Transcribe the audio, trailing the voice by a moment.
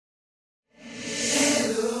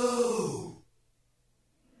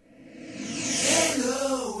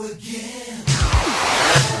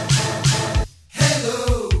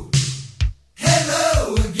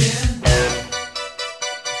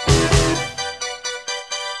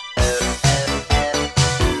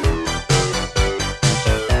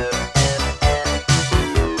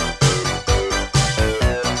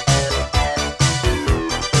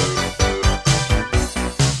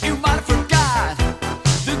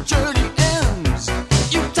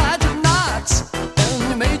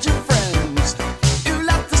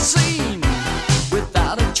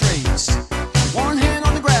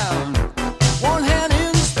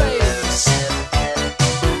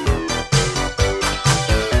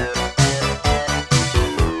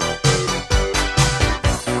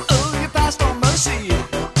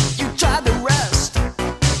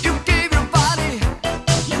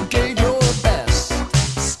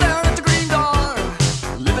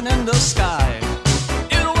sky.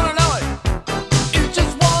 You don't wanna know it, you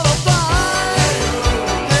just wanna fly.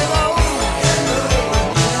 Hello, hello,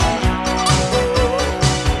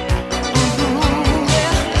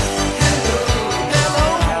 yeah. Hello,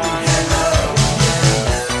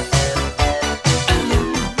 hello,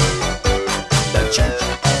 the church.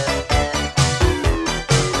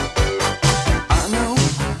 I know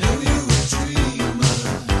you're a dreamer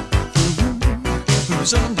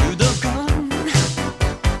who's under the gun.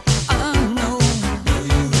 I know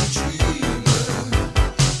you're a dreamer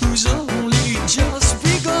who's only just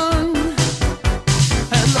begun.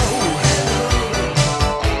 Hello, hello,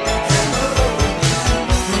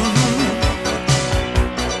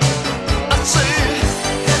 I say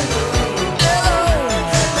hello, hello,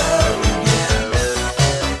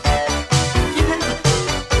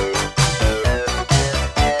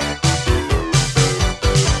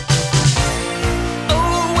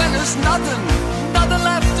 oh, when there's nothing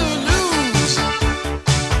left to lose,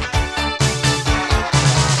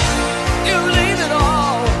 you leave it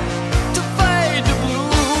all to fade to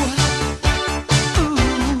blue. Ooh,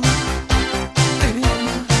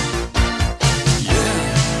 yeah.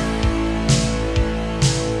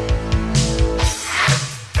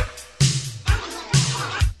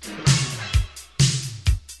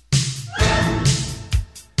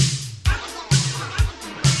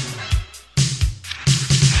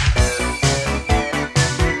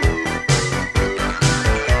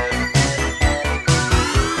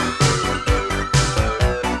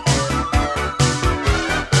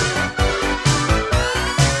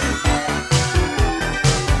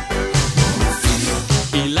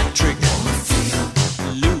 Electric,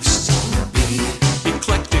 loose,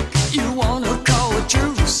 eclectic, you wanna call it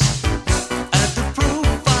juice. At the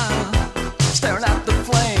profile, staring at the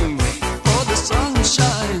flame for the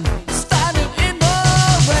sunshine, standing in the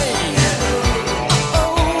rain.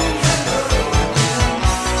 Oh,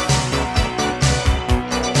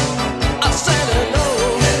 I said hello,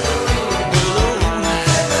 hello,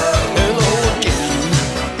 hello again.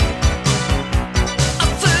 I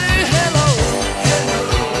say hello,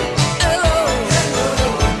 hello,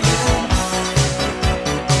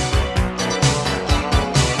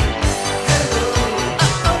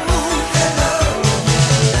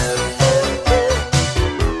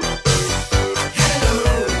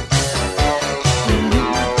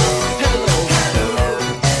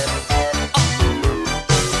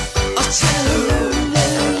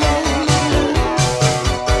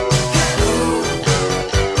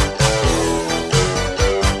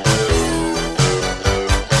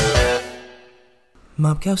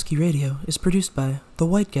 Mobkowski Radio is produced by The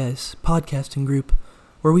White Guys podcasting group,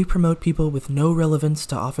 where we promote people with no relevance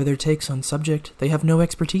to offer their takes on subject they have no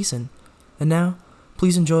expertise in. And now,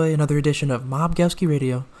 please enjoy another edition of Mobkowski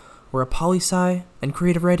Radio, where a poli-sci and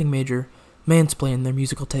creative writing major mansplain their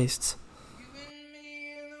musical tastes.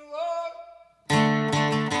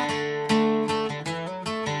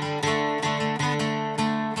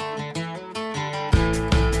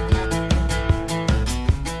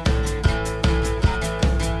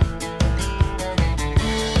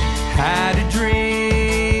 Had a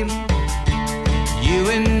dream, you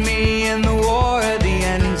and me in the war of the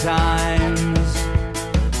end times.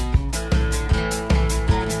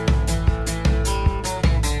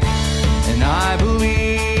 And I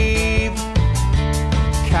believe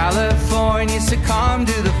California succumbed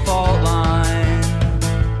to the fault line.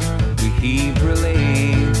 We heaved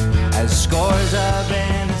relief as scores of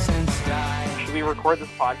innocents died. Should we record this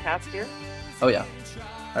podcast here? Oh yeah.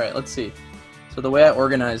 Alright, let's see. So the way I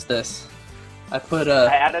organized this, I put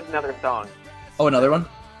I added another song. Oh, another one?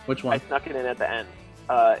 Which I one? snuck it in at the end.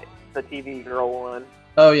 The TV girl one.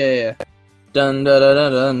 Oh yeah, yeah. Dun dun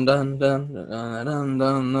dun dun dun dun dun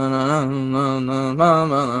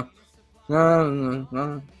dun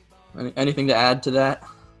dun. Anything to add to that,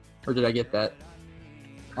 or did I get that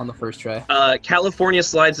on the first try? California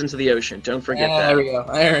slides into the ocean. Don't forget that. There we go.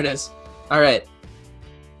 There it is. All right,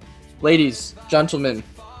 ladies, gentlemen,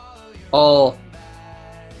 all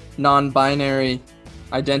non-binary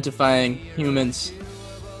identifying humans,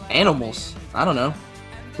 animals. I don't know.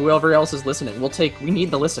 Whoever else is listening, we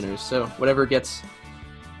need the listeners, so whatever gets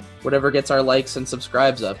our likes and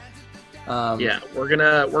subscribes up. Yeah, we're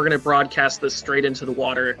gonna broadcast this straight into the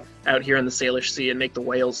water out here in the Salish Sea and make the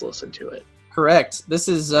whales listen to it. Correct. This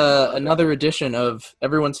is another edition of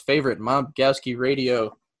everyone's favorite Mobkowski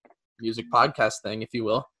Radio music podcast thing, if you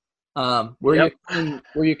will. Where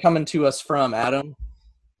you coming to us from, Adam?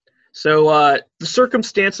 So the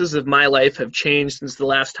circumstances of my life have changed since the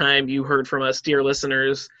last time you heard from us, dear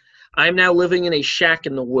listeners. I'm now living in a shack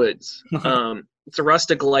in the woods. It's a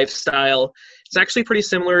rustic lifestyle. It's actually pretty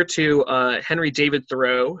similar to Henry David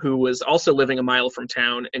Thoreau, who was also living a mile from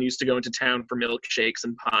town and used to go into town for milkshakes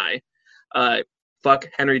and pie. Fuck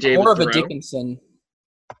Henry David More of Thoreau. a Dickinson.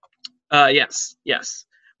 Yes,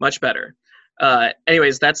 much better.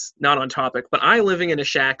 Anyways, that's not on topic, but I living in a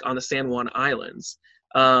shack on the San Juan Islands,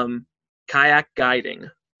 kayak guiding.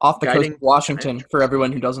 Off the coast Guiding- of Washington, for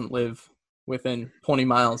everyone who doesn't live within 20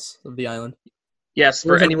 miles of the island. Yes, for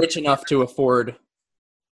We're anyone. rich enough to afford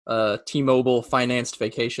a T-Mobile financed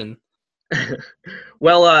vacation.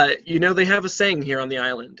 Well, they have a saying here on the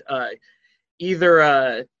island.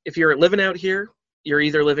 Either if you're living out here, you're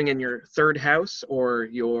either living in your third house or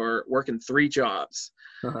you're working 3 jobs.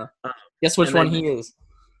 Guess which and one then- he is.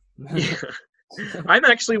 Yeah. I'm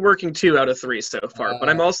actually working 2 out of 3 so far, but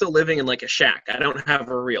I'm also living in like a shack. I don't have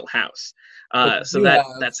a real house. But So you have-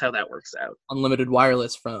 that's how that works out. Unlimited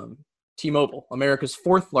wireless from T-Mobile, America's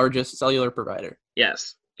 4th largest cellular provider.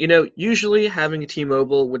 Yes. Usually having a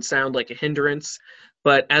T-Mobile would sound like a hindrance,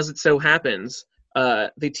 but as it so happens,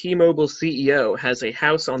 the T-Mobile CEO has a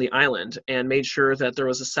house on the island and made sure that there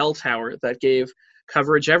was a cell tower that gave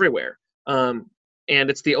coverage everywhere. And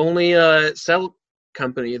it's the only cell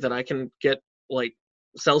company that I can get like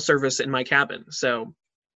cell service in my cabin. So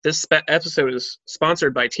this episode is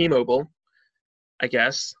sponsored by T-Mobile, I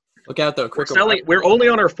guess. Look out though, We're only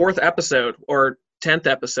on our 4th episode or 10th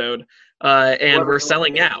episode, and we're We're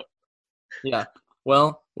selling out. Yeah.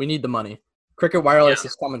 Well, we need the money. Cricket Wireless Yeah.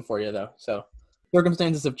 is coming for you though. So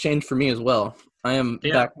circumstances have changed for me as well. I am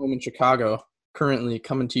Yeah. back home in Chicago, currently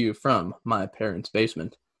coming to you from my parents'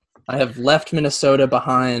 basement. I have left Minnesota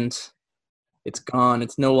behind. It's gone.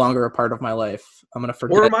 It's no longer a part of my life. I'm gonna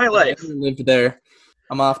forget Or my that I life. ever lived there.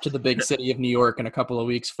 I'm off to the big city of New York in a couple of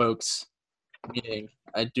weeks, folks. Meaning,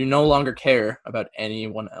 I do no longer care about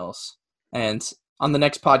anyone else. And on the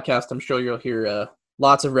next podcast, I'm sure you'll hear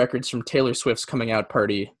lots of records from Taylor Swift's coming out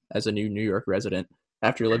party as a new New York resident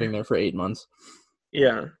after living there for 8 months.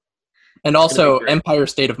 Yeah. And gonna also be great. Empire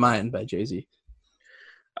State of Mind by Jay-Z.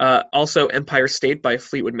 Also, Empire State by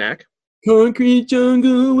Fleetwood Mac. Concrete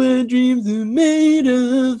jungle where dreams are made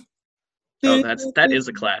of. Oh, that is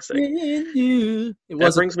a classic. It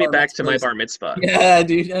That brings me back to my mitzvah. bar mitzvah. Yeah,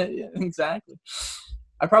 dude. Yeah, exactly.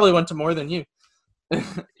 I probably went to more than you.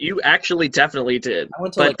 You actually definitely did. I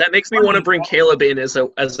went to But like that makes me want to bring Caleb in as a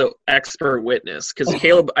expert witness, because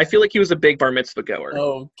Caleb, I feel like he was a big bar mitzvah goer.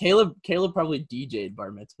 oh, Caleb probably DJ'd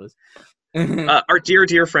bar mitzvahs. Our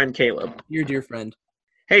dear friend Caleb. Your dear friend.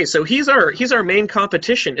 Hey, so he's our main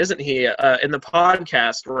competition, isn't he? In the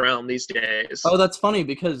podcast realm these days. Oh, that's funny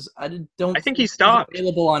because don't. I think he he's stopped.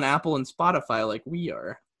 available on Apple and Spotify like we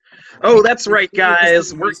are. Oh, that's right,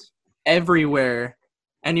 guys. We're everywhere.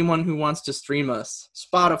 Anyone who wants to stream us,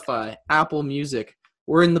 Spotify, Apple Music.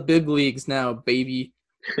 We're in the big leagues now, baby.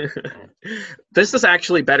 This is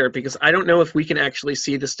actually better because I don't know if we can actually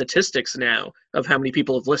see the statistics now of how many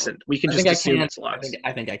people have listened. We can I just think I assume can. it's lots.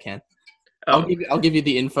 I think I can. Oh. I'll give you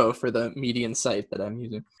the info for the median site that I'm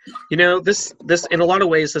using. This in a lot of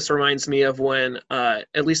ways, this reminds me of when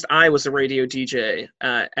at least I was a radio DJ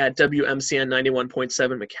at WMCN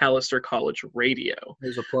 91.7 McAllister College Radio.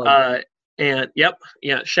 There's a plug. And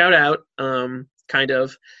shout out, kind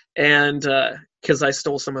of, and because I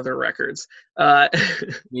stole some of their records.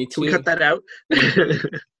 Me Can we too. cut that out?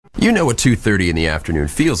 You know what 2:30 in the afternoon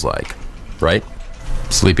feels like, right?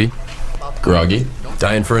 Sleepy? Groggy?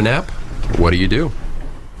 Dying for a nap? What do?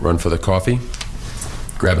 Run for the coffee?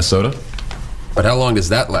 Grab a soda? But how long does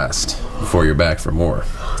that last before you're back for more?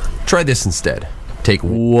 Try this instead. Take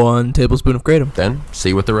 1 tablespoon of Kratom. then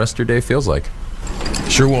see what the rest of your day feels like.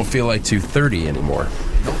 Sure won't feel like 2:30 anymore.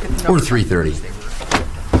 Or 3:30.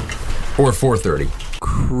 Or 4:30.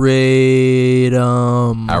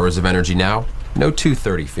 Kratom. Hours of energy now, no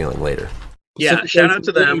 2:30 feeling later. Yeah, shout out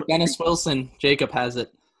to them. Dennis Wilson. Jacob has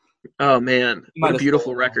it. Oh man, Might what a as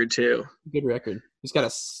beautiful well. record too. Good record. He's got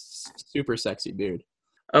a super sexy beard.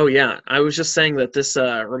 Oh yeah, I was just saying that this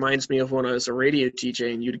reminds me of when I was a radio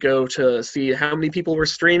DJ, and you'd go to see how many people were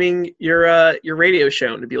streaming your radio show,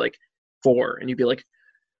 and it'd be like 4, and you'd be like,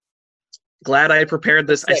 "Glad I prepared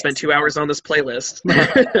this. I 6. spent 2 hours on this playlist."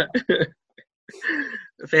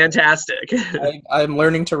 Fantastic. I'm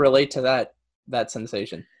learning to relate to that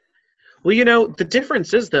sensation. Well, the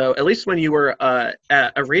difference is, though, at least when you were at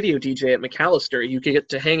a radio DJ at McAllister, you could get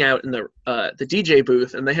to hang out in the DJ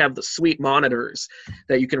booth, and they have the sweet monitors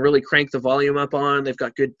that you can really crank the volume up on. They've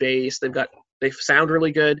got good bass. They sound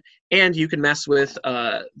really good, and you can mess with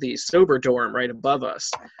the sober dorm right above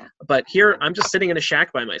us. But here, I'm just sitting in a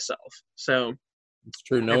shack by myself, so It's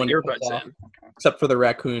true. I No have one earbuds comes off, in. except for the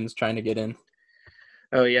raccoons trying to get in.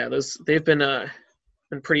 Oh yeah, they've been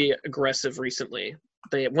pretty aggressive recently.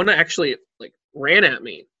 One actually like ran at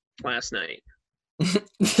me last night. I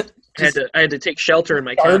had to take shelter in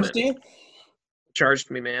my cabin. Charged you?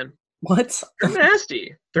 Charged me, man. What? They're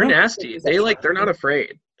nasty. They're nasty. They're not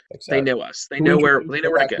afraid. They know us. They know where to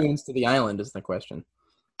go. Raccoons to the island is the question.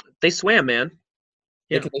 They swam, man.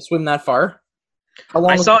 Yeah. Can they swim that far? How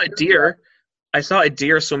long I saw a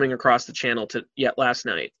deer swimming across the channel last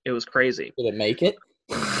night. It was crazy. Did it make it?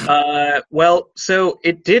 Well, so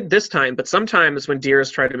it did this time, but sometimes when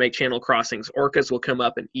deers try to make channel crossings, orcas will come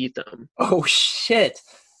up and eat them. Oh shit,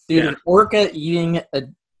 dude! Yeah. An orca eating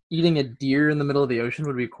a deer in the middle of the ocean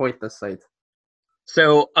would be quite the sight.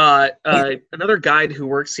 So another guide who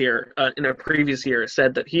works here in a previous year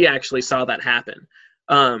said that he actually saw that happen.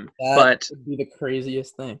 That would be the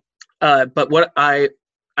craziest thing. But what I've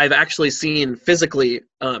actually seen physically,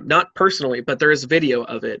 not personally, but there is video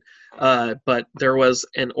of it. But there was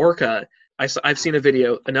an orca. I've seen a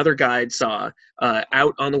video. Another guide saw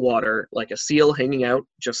out on the water, like a seal hanging out,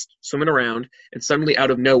 just swimming around, and suddenly out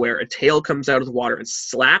of nowhere, a tail comes out of the water and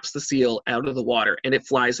slaps the seal out of the water, and it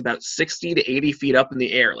flies about 60 to 80 feet up in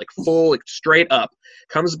the air, like full, like straight up,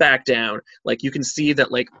 comes back down. Like you can see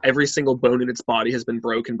that like every single bone in its body has been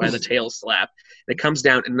broken by the tail slap. And it comes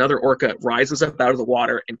down, and another orca rises up out of the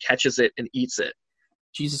water and catches it and eats it.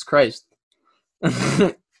 Jesus Christ.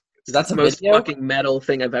 That's the most fucking metal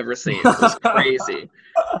thing I've ever seen. It's crazy.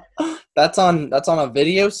 That's on a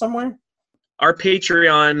video somewhere? Our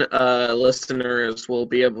Patreon listeners will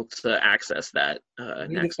be able to access that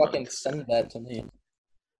next fucking month. Send that to me.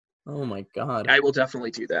 Oh my god. I will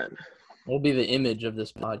definitely do that. It'll be the image of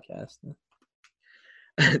this podcast.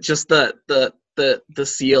 Just the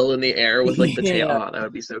seal in the air with like the tail. Oh, that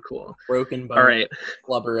would be so cool. Broken bone. All right.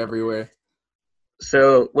 Blubber everywhere.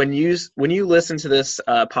 So when you listen to this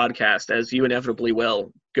podcast, as you inevitably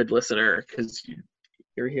will, good listener, because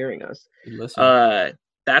you're hearing us,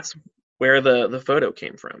 that's where the photo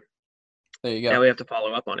came from. There you go. Now we have to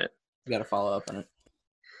follow up on it. We got to follow up on it.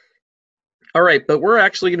 All right, but we're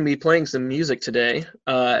actually going to be playing some music today.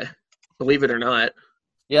 Believe it or not.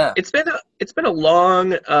 Yeah. It's been a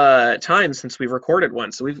long time since we've recorded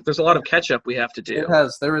one, so there's a lot of catch up we have to do. It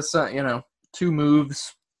has. There was two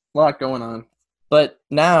moves, a lot going on. But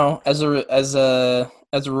now, as a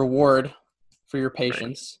reward for your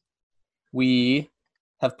patience, we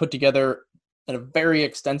have put together a very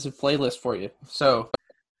extensive playlist for you. So,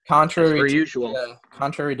 contrary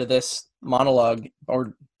to this monologue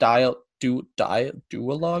or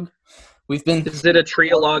duologue, we've been. Is it a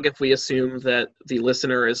trialogue if we assume that the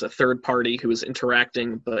listener is a third party who is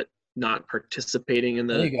interacting but not participating in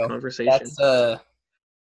the conversation?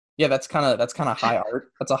 That's kind of high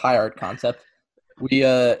art. That's a high art concept. We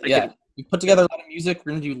put together a lot of music.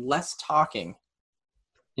 We're gonna do less talking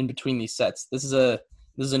in between these sets. This is a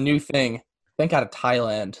new thing, I think out of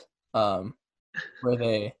Thailand, where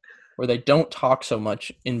they don't talk so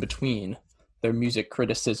much in between their music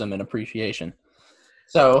criticism and appreciation.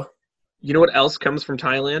 So, you know what else comes from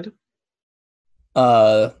Thailand?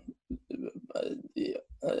 Kratom.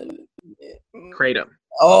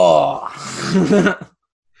 Oh.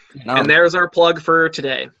 And there's our plug for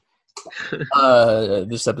today.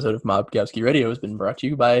 This episode of Mobkowski Radio has been brought to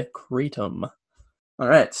you by Kratom. All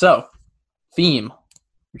right, so theme.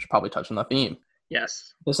 We should probably touch on the theme.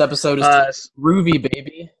 Yes. This episode is Groovy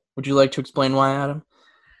Baby. Would you like to explain why, Adam?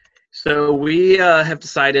 So we have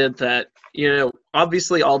decided that,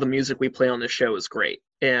 obviously all the music we play on this show is great,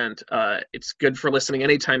 and it's good for listening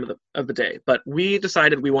any time of the day. But we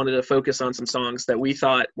decided we wanted to focus on some songs that we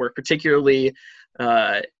thought were particularly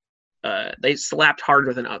they slapped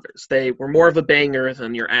harder than others. They were more of a banger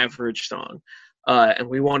than your average song, and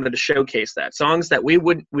we wanted to showcase that. Songs that we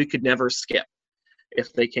could never skip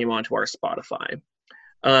if they came onto our Spotify.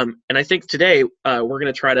 And I think today we're going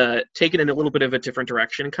to try to take it in a little bit of a different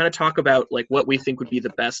direction and kind of talk about like what we think would be the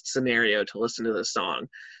best scenario to listen to this song,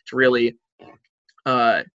 to really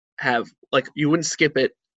have, like, you wouldn't skip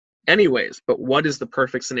it anyways, but what is the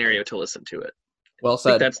perfect scenario to listen to it? Well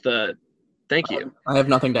said. Thank you. I have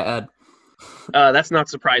nothing to add. That's not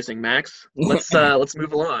surprising, Max. Let's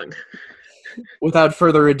move along. Without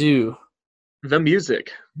further ado, the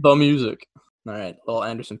music. All right, little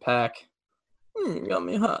Anderson .Paak. Got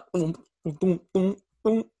me hot. Y'all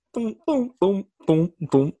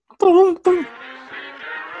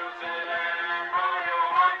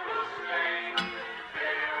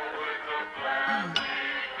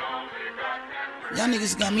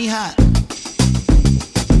niggas got me hot.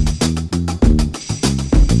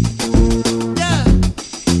 Yeah.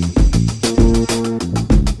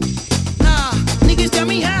 Nah, niggas got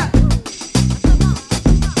me hot.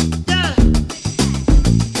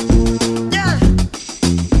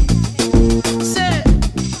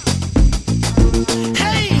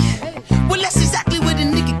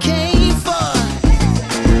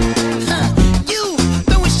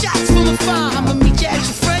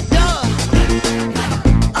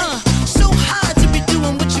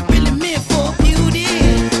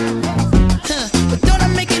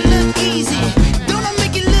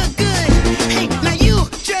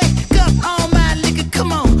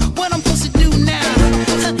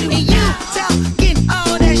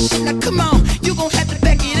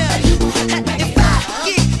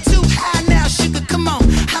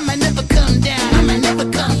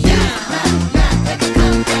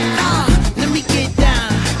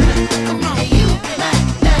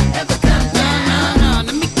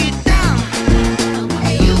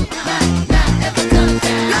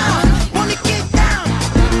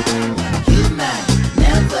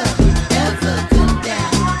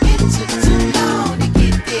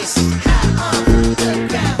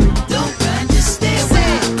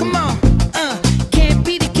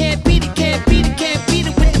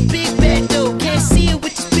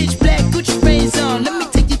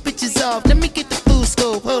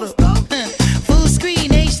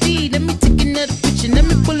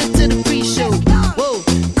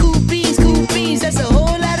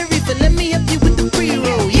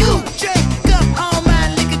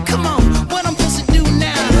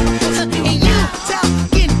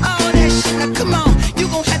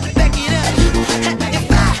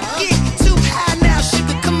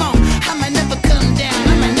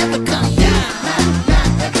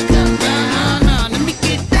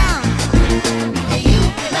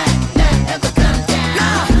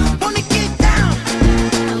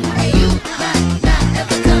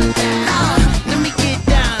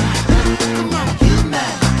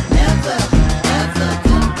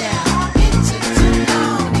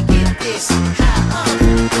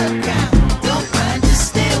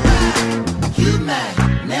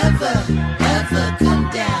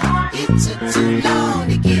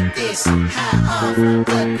 off the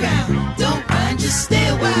ground. Don't run, just stay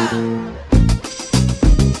a while.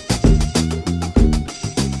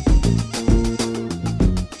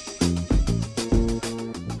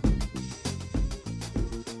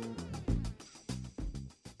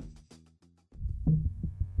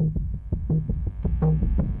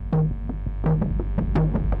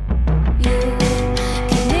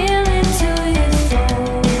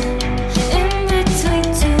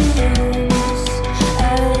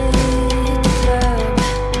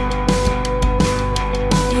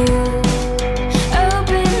 You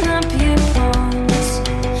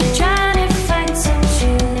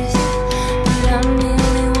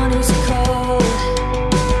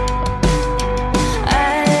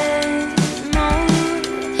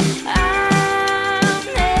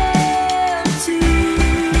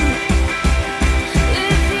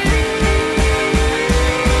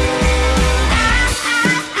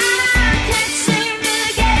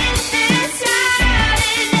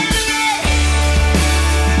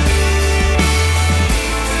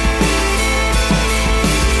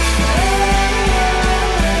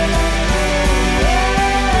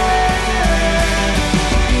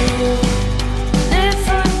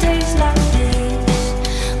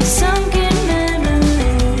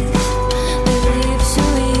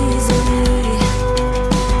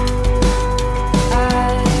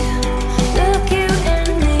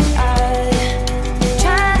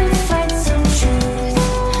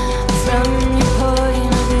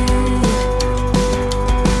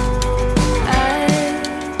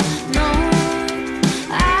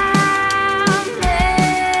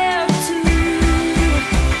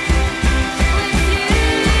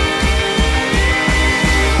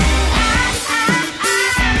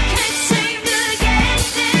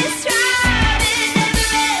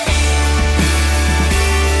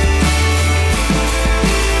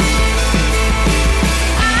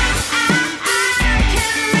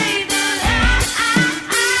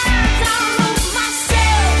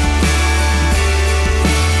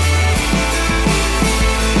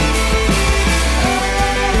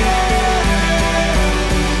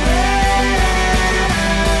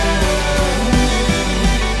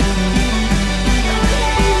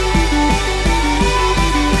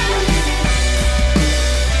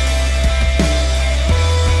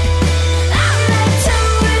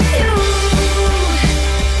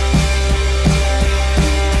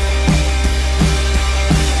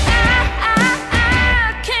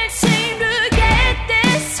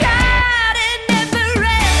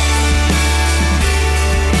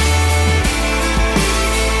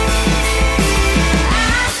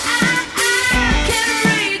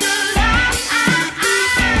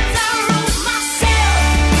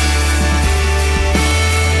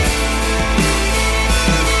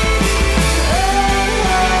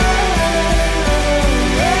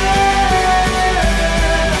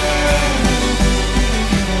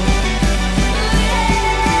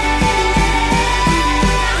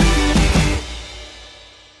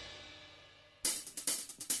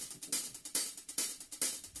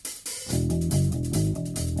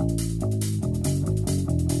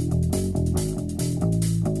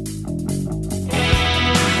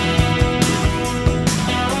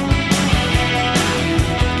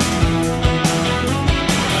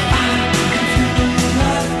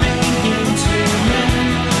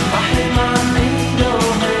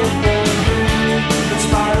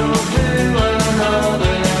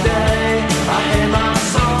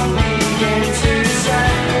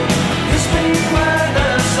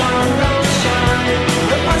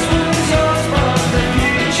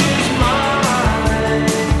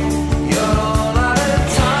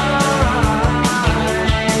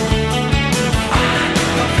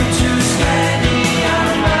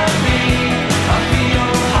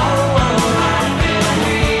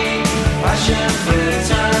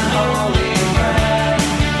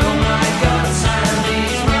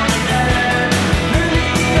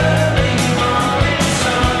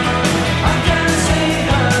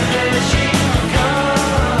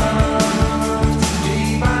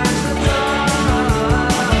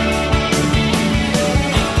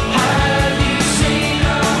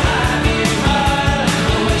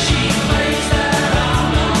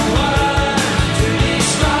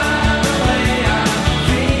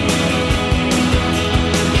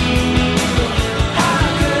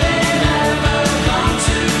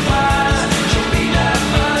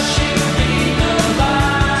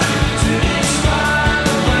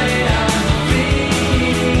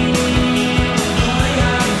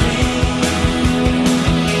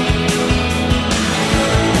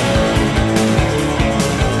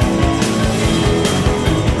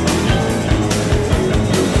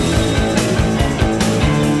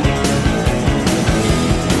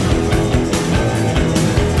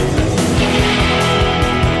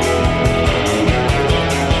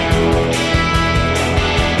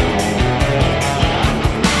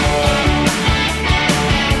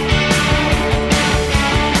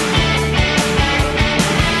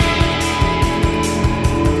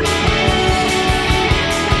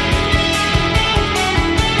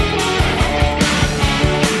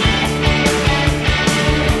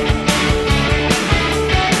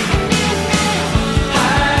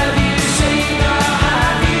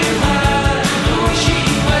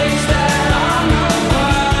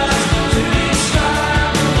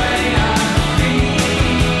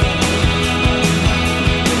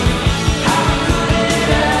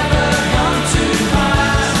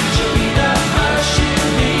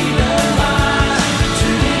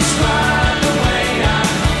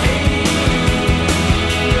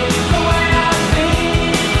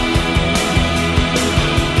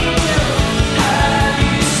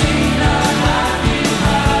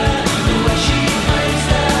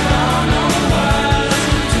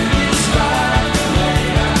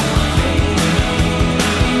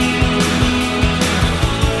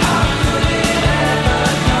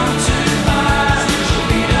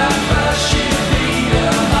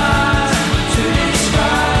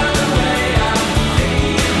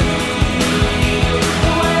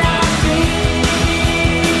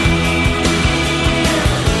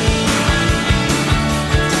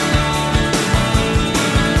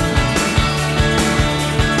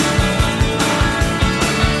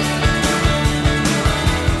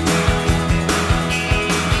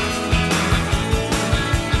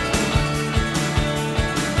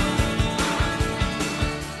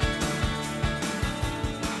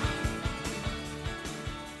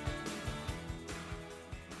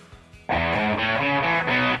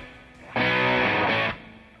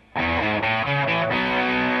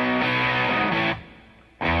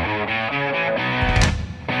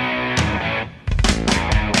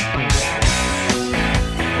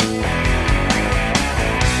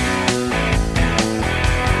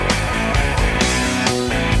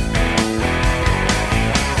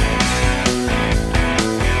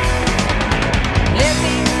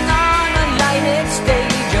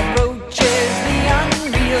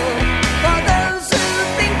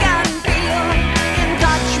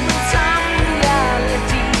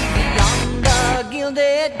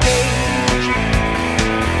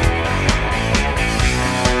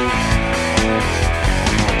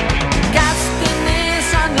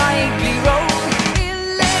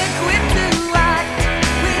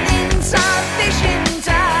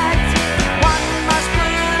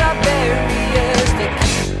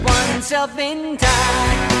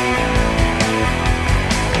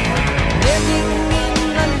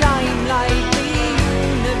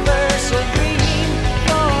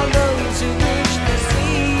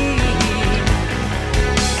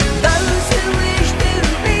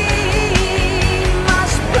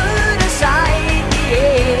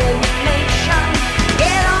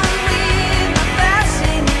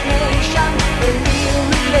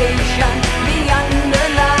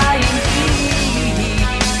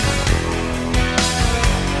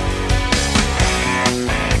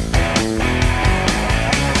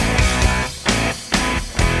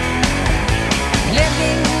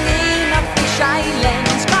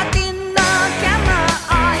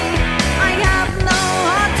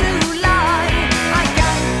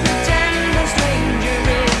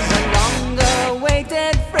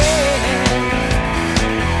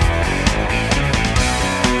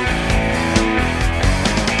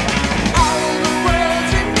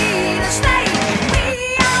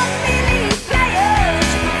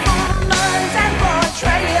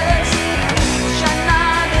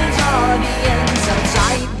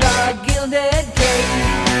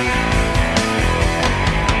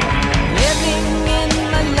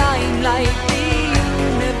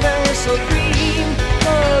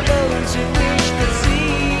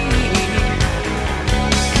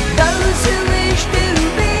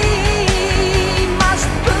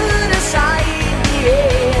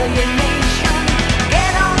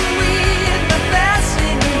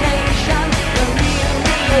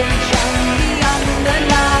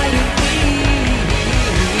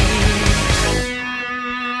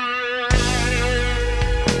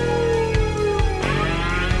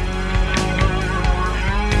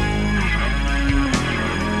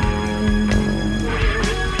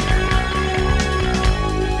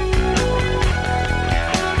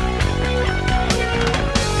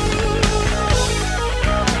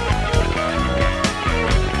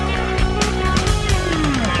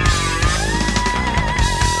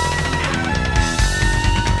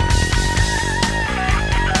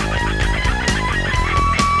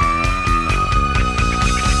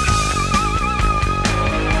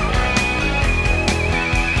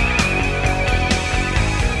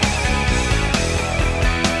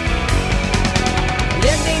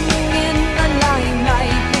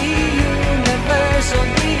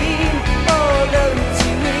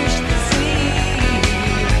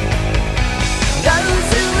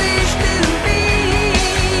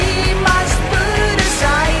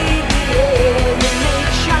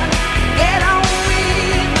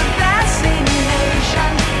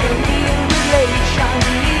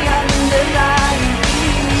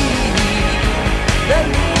the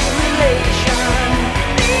near relation,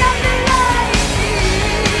 the underlying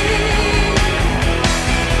need.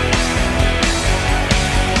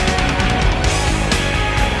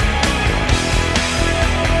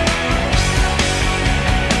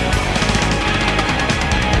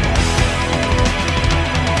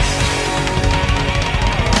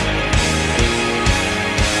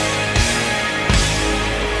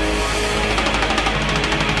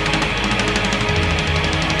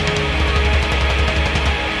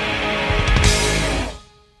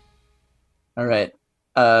 All right.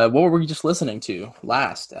 What were we just listening to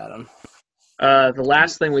last, Adam? The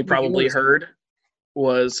last thing we probably heard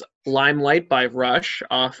was Limelight by Rush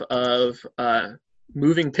off of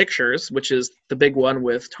Moving Pictures, which is the big one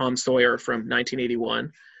with Tom Sawyer from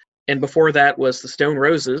 1981. And before that was the Stone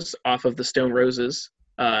Roses off of the Stone Roses.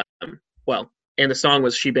 And the song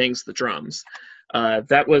was She Bangs the Drums.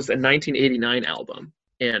 That was a 1989 album,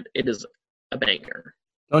 and it is a banger.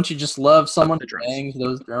 Don't you just love someone the who drums. bangs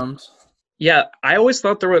those drums? Yeah, I always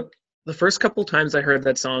thought there were, the first couple times I heard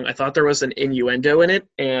that song, I thought there was an innuendo in it,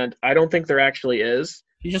 and I don't think there actually is.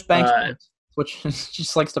 She just bangs drums, which she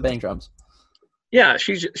just likes to bang drums. Yeah,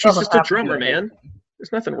 she's Doesn't just a have to be drummer, a man. whole thing.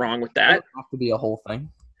 There's nothing wrong with Doesn't that. have to be a whole thing.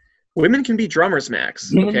 Women can be drummers,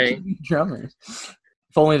 Max, Women okay? can be drummers.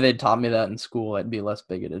 If only they'd taught me that in school, I'd be less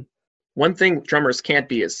bigoted. One thing drummers can't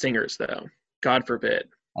be is singers, though. God forbid.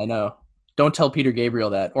 I know. Don't tell Peter Gabriel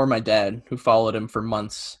that, or my dad, who followed him for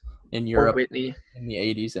months in Or Europe Whitney. in the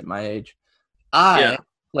 80s at my age. I Yeah.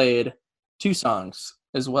 played two songs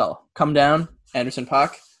as well. Come Down, Anderson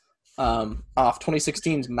 .Paak, off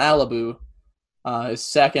 2016's Malibu, his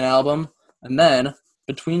second album, and then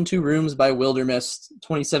Between Two Rooms by Wildermist,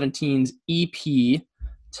 2017's EP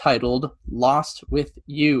titled Lost with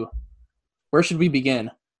You. Where should we begin?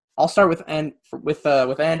 I'll start with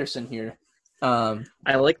Anderson here.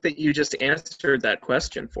 I like that you just answered that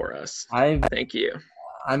question for us. Thank you.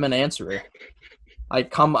 I'm an answerer. I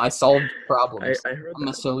solve problems. I heard I'm a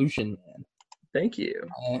that. solution man. Thank you.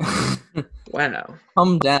 I- Wow.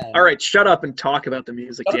 Come Down. All right, shut up and talk about the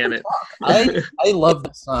music, Shut up damn and it. I love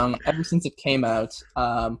this song ever since it came out.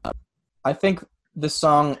 I think this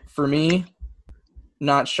song, for me,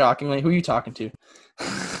 not shockingly, who are you talking to?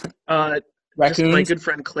 Just Raccoons? my good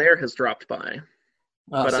friend Claire has dropped by.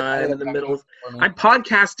 But so I'm in the middle of... for me. I'm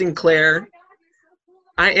podcasting, Claire.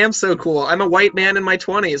 I am so cool. I'm a white man in my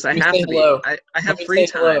 20s. I You have say to be. hello. I Let have me free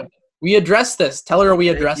say hello. time. We addressed this. Tell her we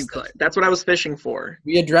Thank addressed you, this. Claire. That's what I was fishing for.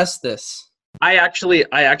 We addressed this. I actually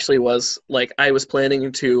was like, I was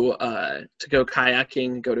planning to go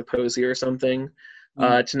kayaking, go to Posey or something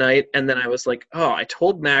tonight, and then I was like, oh, I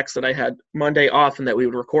told Max that I had Monday off and that we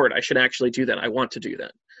would record. I should actually do that. I want to do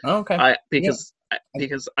that. Oh, okay.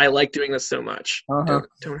 Because I like doing this so much. Uh-huh.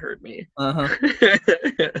 Don't hurt me. Uh-huh.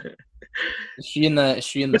 Is she in But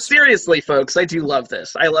the seriously, folks, I do love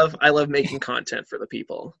this. I love making content for the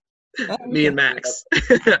people. Me and Max.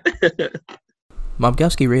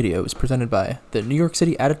 Mobgowski Radio is presented by the New York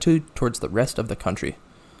City attitude towards the rest of the country.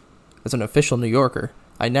 As an official New Yorker,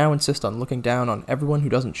 I now insist on looking down on everyone who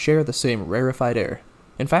doesn't share the same rarefied air.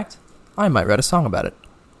 In fact, I might write a song about it.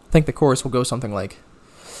 I think the chorus will go something like,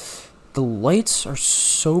 "The lights are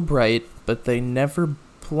so bright, but they never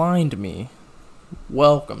blind me.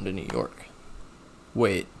 Welcome to New York."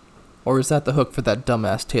 Wait, or is that the hook for that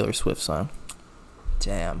dumbass Taylor Swift song?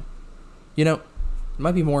 Damn. You know, it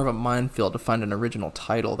might be more of a minefield to find an original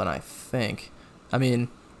title than I think. I mean,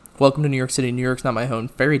 welcome to New York City. New York's not my home.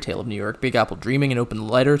 Fairy tale of New York. Big Apple dreaming, an open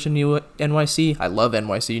letter to NYC. I love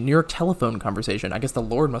NYC. New York telephone conversation. I guess the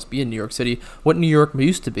Lord must be in New York City. What New York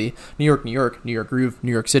used to be. New York, New York, New York groove,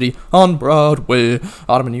 New York City, on Broadway.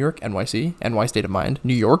 Autumn in New York, NYC, NY state of mind,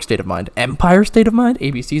 New York state of mind, Empire state of mind,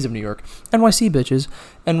 ABCs of New York, NYC bitches,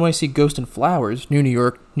 NYC ghost and flowers, New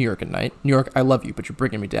York at night, New York, I love you, but you're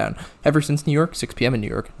bringing me down. Ever since New York, 6 p.m. in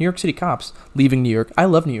New York City cops, leaving New York, I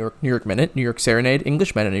love New York minute, New York serenade,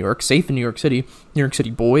 Englishmen in New York, safe in New York City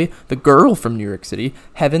boy, the girl from New York City,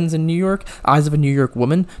 heavens in New York, eyes of a New York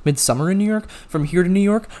woman, midsummer in New York, from here to New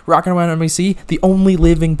York, rocking around NYC, the only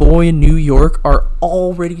living boy in New York are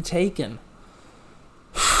already taken.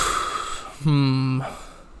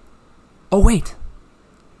 Oh wait,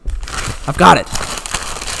 I've got it.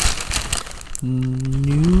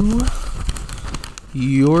 New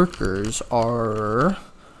Yorkers are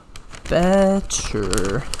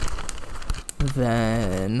better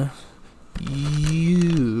than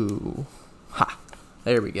you. Ha!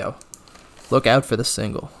 There we go. Look out for the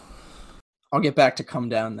single. I'll get back to Come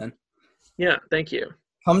Down then. Yeah, thank you.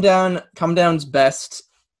 Come Down's best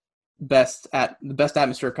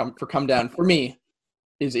atmosphere for Come Down for me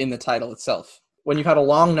is in the title itself. When you've had a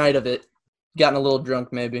long night of it, gotten a little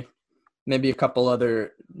drunk, maybe a couple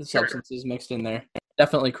other substances mixed in there.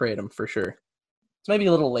 Definitely kratom for sure. It's maybe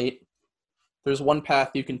a little late. There's one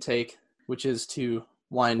path you can take, which is to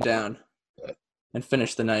wind down and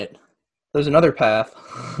finish the night. There's another path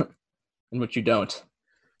in which you don't.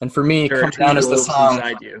 And for me, Come Down is the song.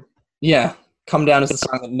 Yeah, Come Down is the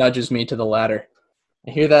song that nudges me to the latter.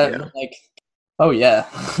 I hear that and I'm like, oh yeah,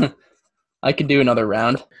 I could do another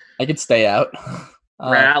round. I could stay out.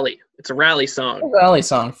 Rally. It's a rally song. A rally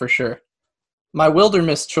song for sure. My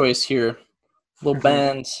Wilderness choice here, little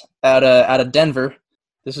band out of Denver.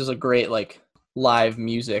 This is a great like live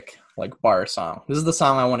music like bar song. This is the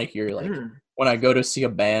song I want to hear like when I go to see a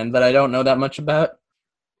band that I don't know that much about,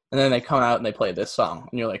 and then they come out and they play this song,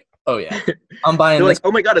 and you're like, oh yeah, I'm buying. You're this. Like,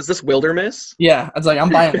 oh my god, is this Wilderness? Yeah, it's like I'm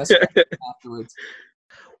buying this afterwards.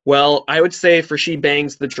 Well, I would say for She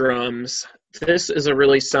Bangs the Drums, this is a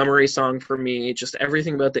really summery song for me. Just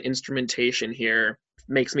everything about the instrumentation here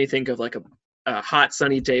makes me think of like a hot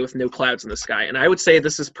sunny day with no clouds in the sky. And I would say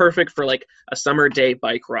this is perfect for like a summer day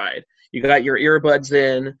bike ride. You got your earbuds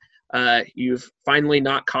in, you've finally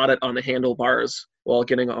not caught it on the handlebars while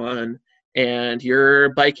getting on, and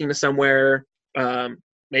you're biking to somewhere.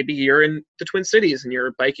 Maybe you're in the Twin Cities and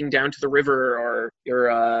you're biking down to the river, or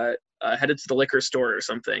you're headed to the liquor store or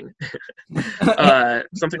something.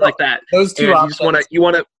 Something like that. Those two options. You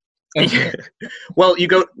want to well,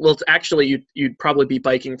 actually you'd probably be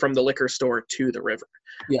biking from the liquor store to the river.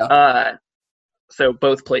 Yeah. So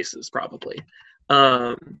both places probably.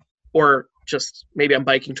 Or just maybe I'm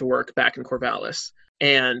biking to work back in Corvallis,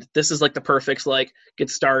 and this is like the perfect like get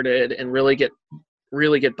started and really get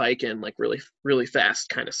biking like really fast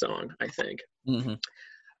kind of song, I think.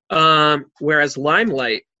 Whereas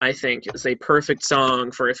Limelight, I think, is a perfect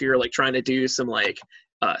song for if you're like trying to do some like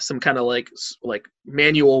some kind of like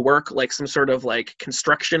manual work, like some sort of like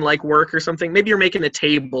construction like work or something. Maybe you're making a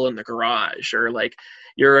table in the garage, or like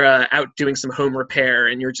you're out doing some home repair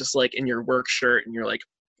and you're just like in your work shirt and you're like,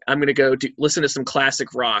 I'm going to go listen to some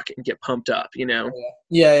classic rock and get pumped up, you know?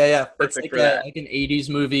 Yeah. Perfect it's for that. Like an 80s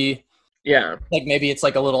movie. Yeah. Like maybe it's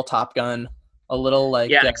like a little Top Gun, a little like...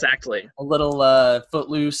 Yeah, exactly. A little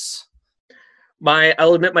Footloose.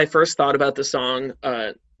 I'll admit my first thought about the song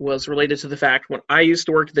was related to the fact when I used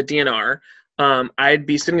to work at the DNR, I'd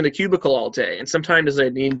be sitting in a cubicle all day, and sometimes I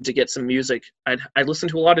need to get some music. I'd listen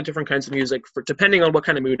to a lot of different kinds of music depending on what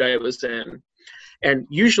kind of mood I was in. And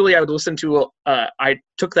usually I would listen to, I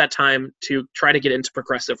took that time to try to get into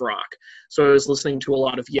progressive rock. So I was listening to a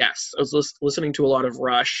lot of Yes. I was listening to a lot of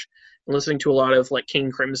Rush, and listening to a lot of like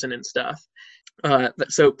King Crimson and stuff.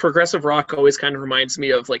 So progressive rock always kind of reminds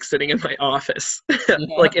me of like sitting in my office,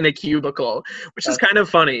 like in a cubicle, which is kind of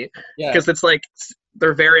funny because it's like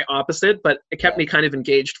they're very opposite, but it kept me kind of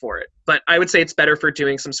engaged for it. But I would say it's better for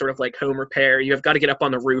doing some sort of like home repair. You have got to get up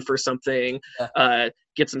on the roof or something,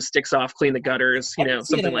 get some sticks off, clean the gutters,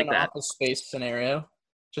 something like that. Office space scenario.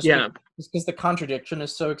 Just because the contradiction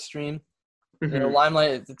is so extreme.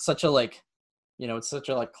 Limelight, it's such a like, it's such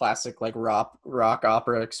a like classic like rock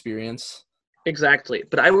opera experience. Exactly.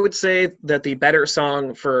 But I would say that the better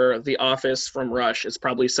song for The Office from Rush is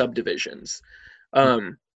probably Subdivisions.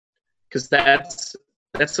 Because that's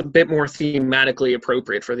a bit more thematically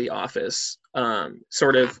appropriate for The Office.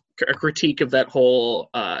 Sort of a critique of that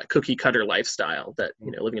whole cookie cutter lifestyle that,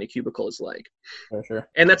 living in a cubicle is like. For sure.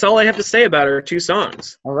 And that's all I have to say about our two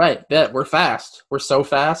songs. All right. We're fast. We're so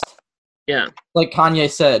fast. Yeah. Like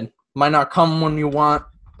Kanye said, might not come when you want,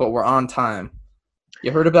 but we're on time.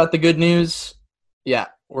 You heard about the good news? Yeah,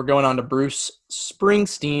 we're going on to Bruce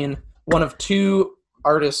Springsteen, one of two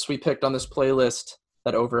artists we picked on this playlist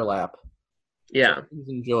that overlap. Yeah. So please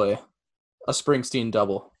enjoy a Springsteen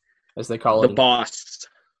double, as they call it. The boss.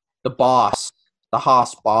 The boss. The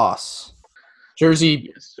Haas boss.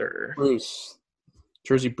 Jersey yes, sir. Bruce.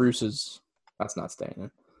 Jersey Bruce's. That's not staying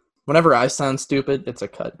in. Whenever I sound stupid, it's a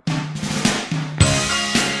cut.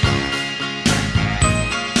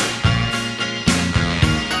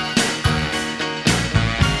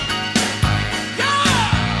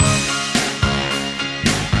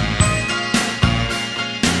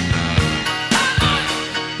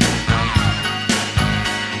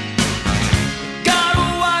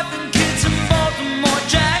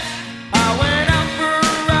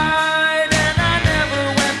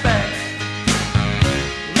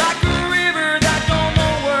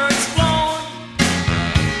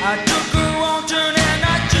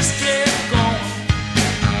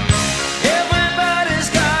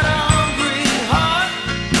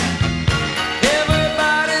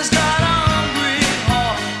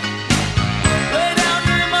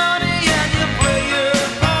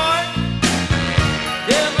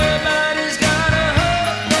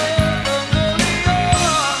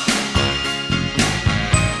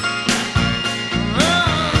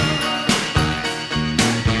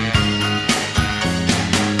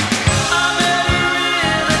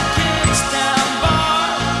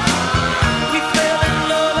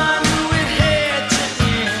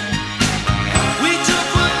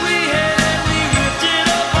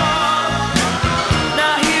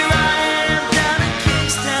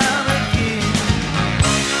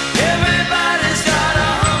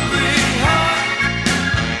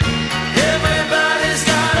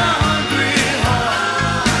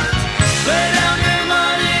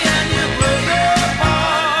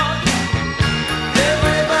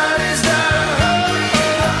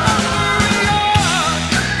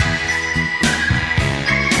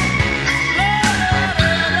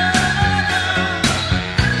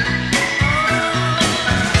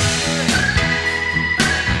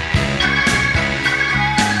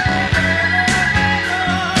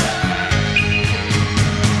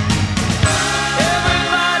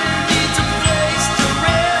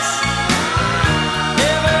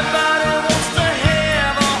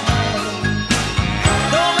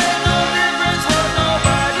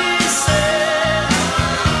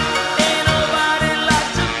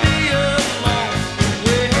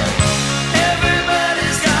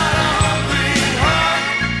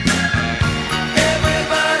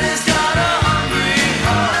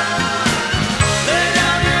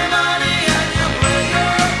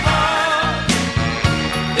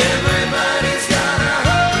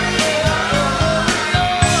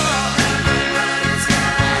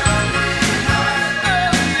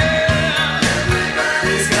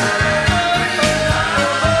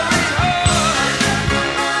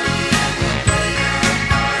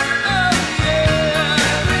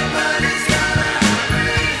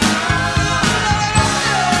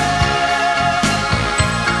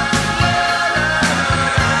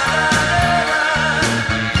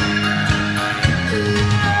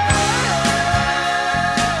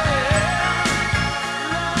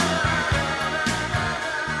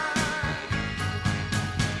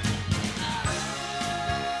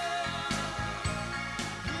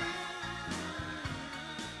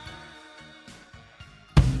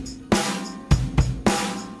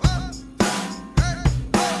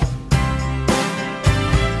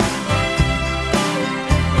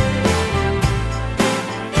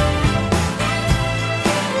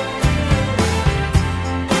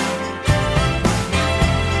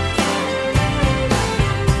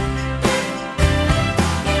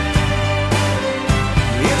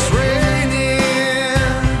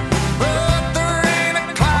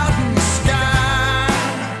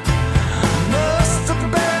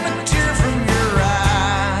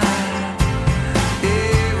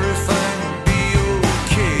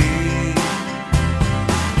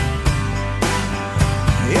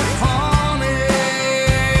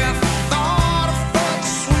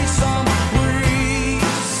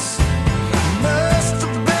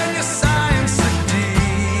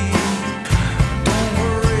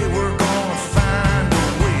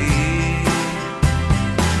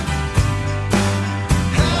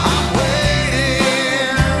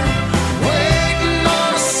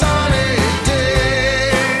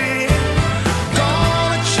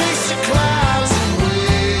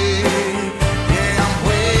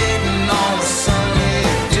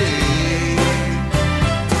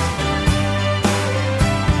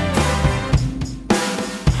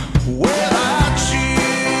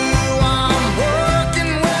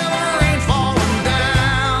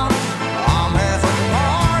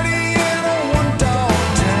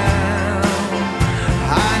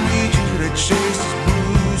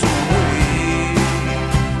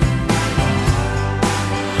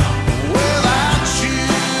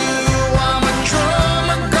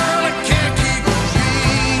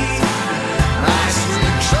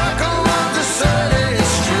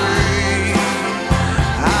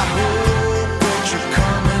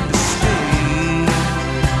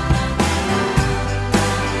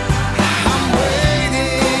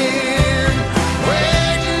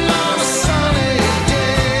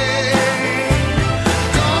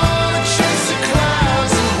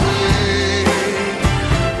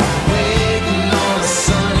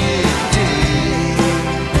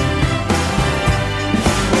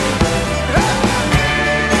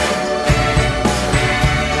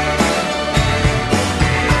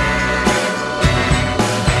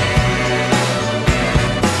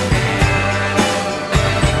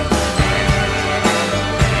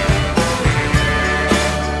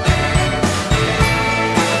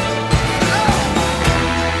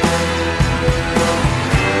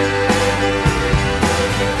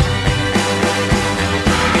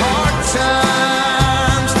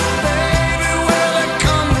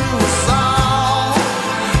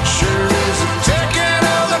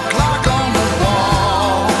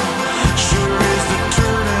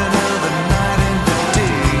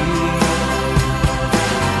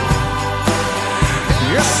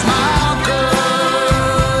 Your smile,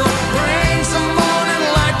 girl, brings the morning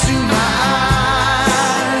light to my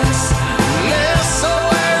eyes. Lifts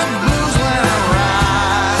away the blues when I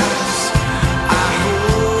rise. I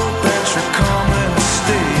hope that you're coming to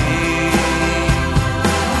stay.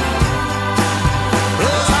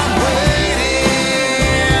 'Cause I'm waiting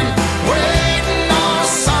on a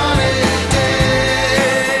sunny day.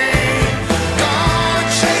 Gonna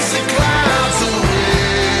chase the clouds away.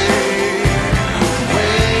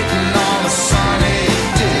 Waiting on a sunny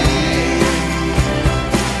day.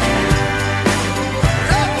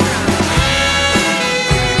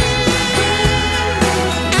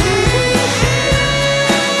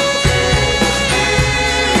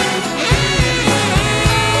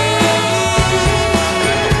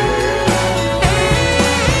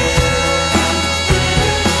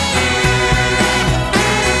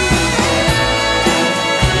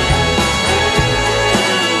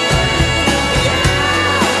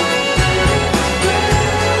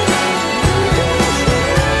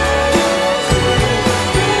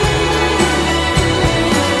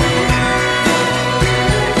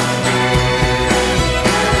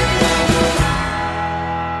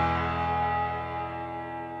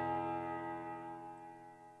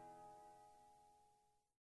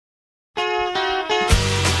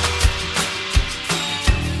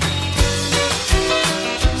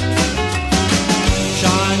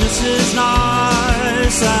 Shyness is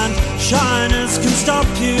nice, and shyness can stop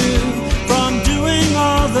you from doing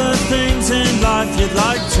all the things in life you'd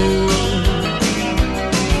like to.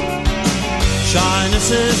 Shyness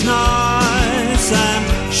is nice, and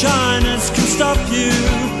shyness can stop you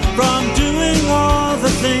from doing all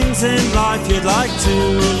the things in life you'd like to.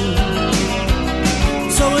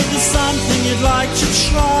 So if there's something you'd like to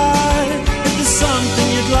try, if there's something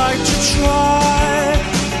you'd like to try,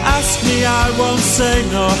 ask me, I won't say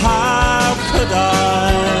no, how could I?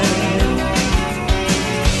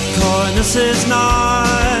 Coyness is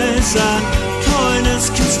nice, and coyness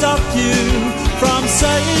can stop you from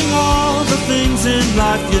saying all the things in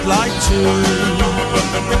life you'd like to.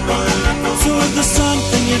 So if there's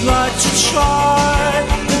something you'd like to try,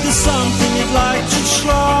 if there's something you'd like to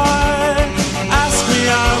try, ask me,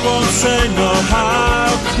 I won't say no, how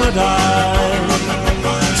could I?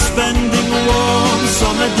 Spending warm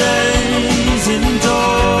summer days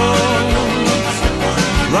indoors,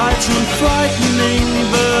 writing frightening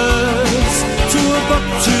verse to a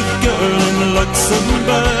buck-toothed girl in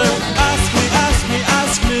Luxembourg. Ask me, ask me,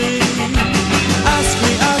 ask me, ask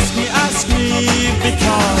me, ask me, ask me,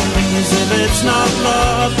 because if it's not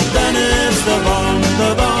love, then it's the bomb,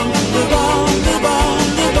 the bomb, the bomb, the bomb,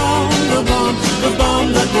 the bomb, the bomb, the bomb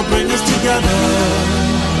that will bring us together.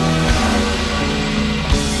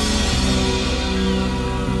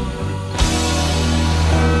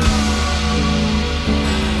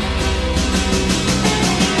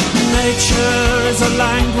 Nature is a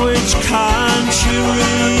language, can't you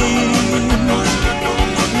read?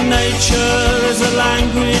 Nature is a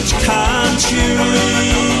language, can't you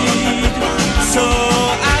read? So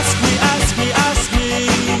ask me, ask me, ask me,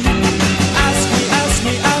 ask me, ask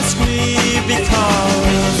me, ask me,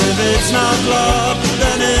 because if it's not love,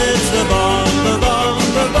 then it's the bomb, the bomb,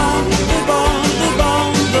 the bomb, the bomb, the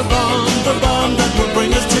bomb, the bomb, the bomb that will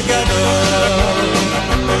bring us together.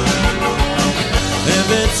 If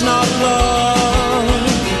it's not love,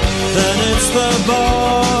 then it's the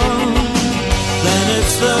bomb, then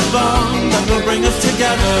it's the bomb that will bring us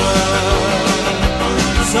together.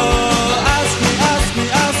 So ask me, ask me,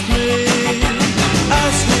 ask me,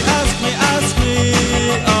 ask me, ask me, ask me,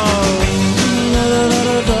 oh.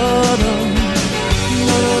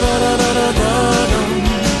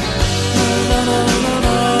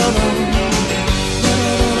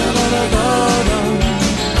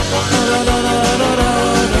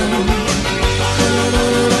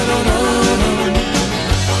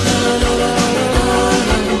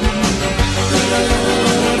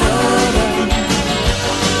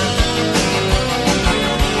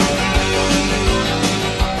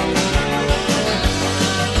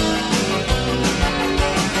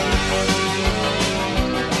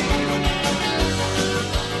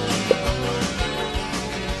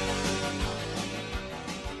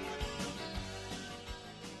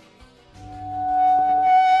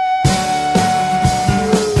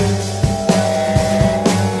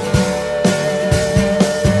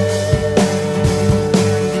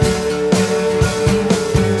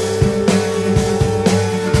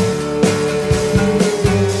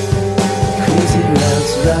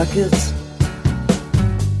 rockets.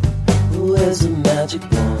 Where's the magic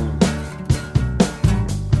wand?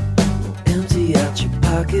 Empty out your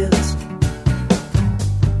pockets.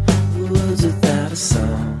 Words without a song.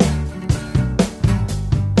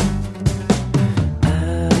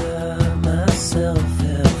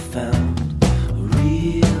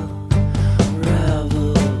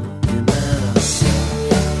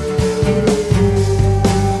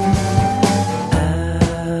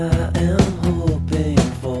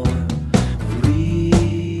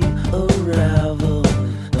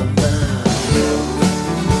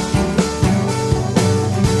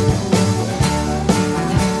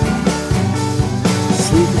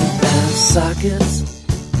 sockets.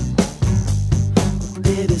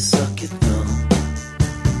 Baby, suck your thumb.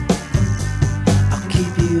 I'll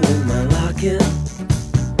keep you in my locket.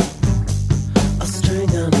 A string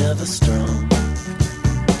I never strung.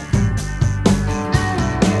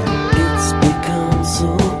 It's become so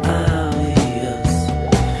obvious.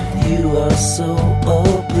 You are so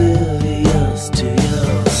oblivious to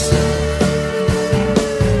yourself.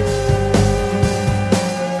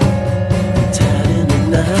 Tied in a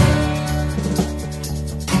knot,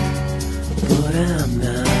 but I'm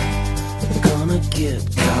not gonna get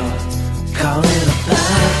caught. Call it a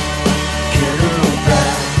back, get it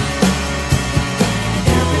back.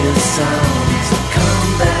 Every song's a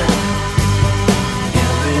comeback.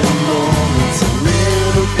 Every moment's a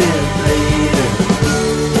little bit later.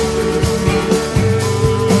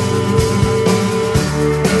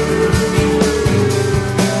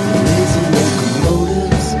 Lazy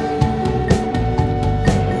locomotives,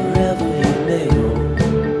 wherever you may roam.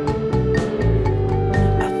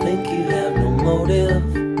 I think you have no motive.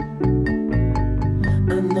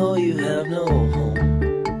 I know you have no home.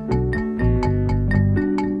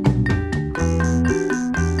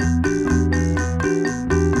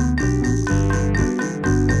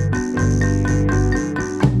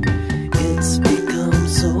 It's become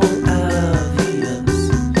so obvious.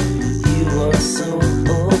 You are so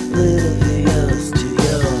oblivious to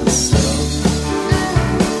yourself.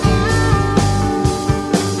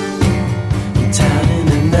 Tied in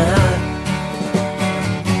a knot,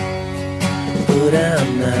 but I'm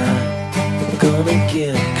not gonna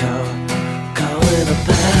get caught. Calling a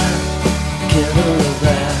back, get her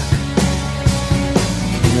back.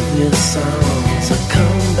 Every song's a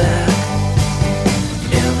comeback.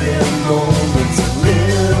 Every moment's a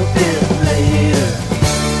little bit later.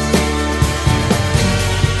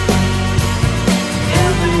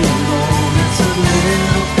 Every moment's a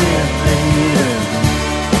little bit later.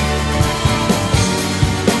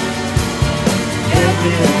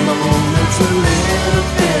 Every moment's a little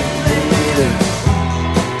bit later.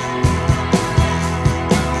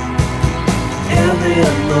 Every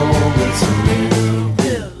moment's a little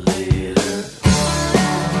bit later.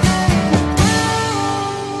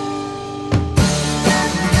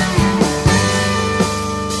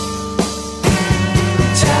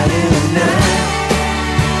 Tied in a knot.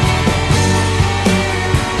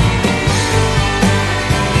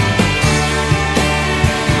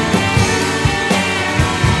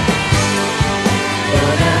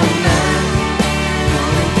 But I'm not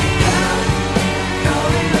gonna get caught.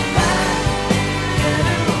 Calling it back, get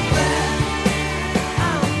it back.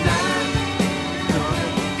 I'm not gonna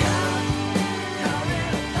get caught. Calling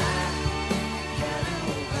it back, get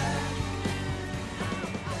it back.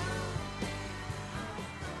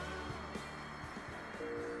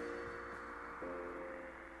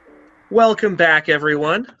 Welcome back,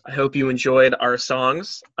 everyone. I hope you enjoyed our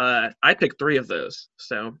songs. I picked 3 of those,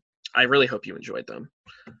 so I really hope you enjoyed them.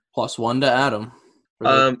 +1 to Adam.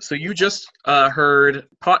 So you just heard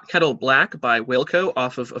Pot Kettle Black by Wilco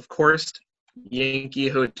off of course, Yankee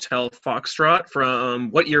Hotel Foxtrot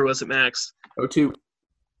from, what year was it, Max? 02.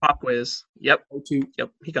 Pop Quiz. Yep. 02.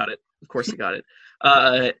 Yep, he got it. Of course he got it.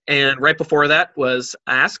 And right before that was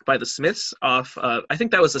Ask by the Smiths off, I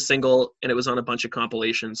think that was a single, and it was on a bunch of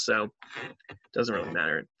compilations, so it doesn't really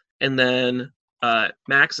matter. And then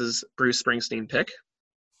Max's Bruce Springsteen pick.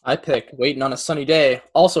 I picked Waiting on a Sunny Day,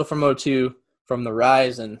 also from 02, from The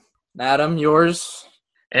Rise. And Adam, yours?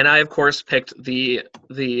 And I, of course, picked the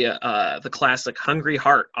classic Hungry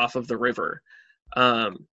Heart off of The River,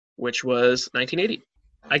 which was 1980.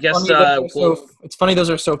 I guess it's funny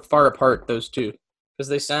those are so far apart, those two, because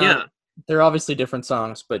they sound they're obviously different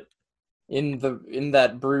songs, but in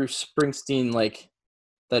that Bruce Springsteen, like,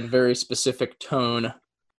 that very specific tone,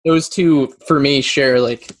 those two for me share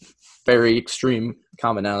like very extreme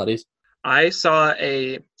commonalities. I saw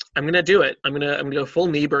I'm gonna do it. I'm gonna go full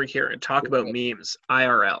Nieberg here and talk about memes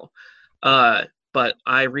IRL. But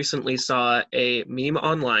I recently saw a meme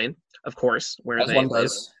online, of course, where As one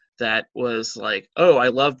does. That was like, oh, I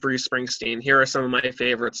love Bruce Springsteen. Here are some of my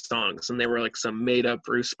favorite songs. And they were like some made up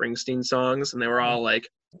Bruce Springsteen songs. And they were all like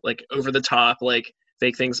over the top, like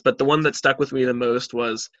fake things. But the one that stuck with me the most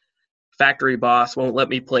was Factory Boss won't let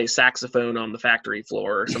me play saxophone on the factory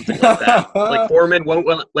floor or something like that. Like Foreman won't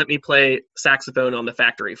let me play saxophone on the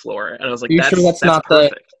factory floor. And I was like, You sure that's not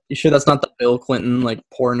perfect. You sure that's not the Bill Clinton like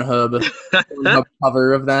Pornhub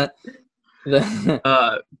cover of that?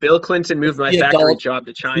 Bill Clinton moved my The factory adult- job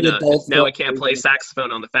to the China. adult Now I film can't play version.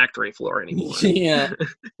 saxophone on the factory floor anymore. Yeah,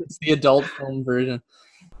 it's the adult film version.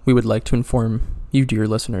 We would like to inform you, dear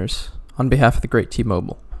listeners, on behalf of the great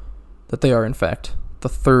T-Mobile, that they are in fact the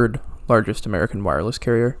third largest American wireless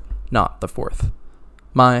carrier, not the fourth.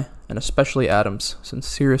 My, and especially Adam's,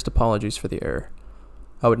 sincerest apologies for the error.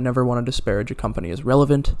 I would never want to disparage a company as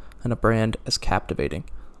relevant and a brand as captivating,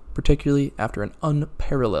 particularly after an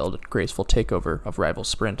unparalleled graceful takeover of rival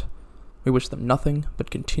Sprint. We wish them nothing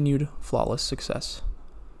but continued flawless success.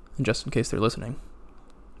 And just in case they're listening,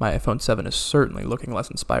 my iPhone 7 is certainly looking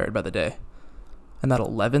less inspired by the day. And that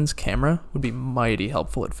 11's camera would be mighty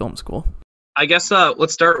helpful at film school. I guess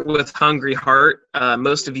let's start with Hungry Heart.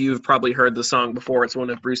 Most of you have probably heard the song before. It's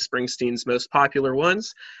one of Bruce Springsteen's most popular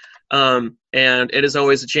ones. And it is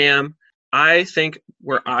always a jam. I think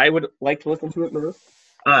where I would like to listen to it most.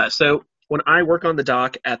 So when I work on the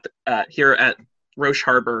dock at here at Roche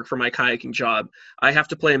Harbor for my kayaking job, I have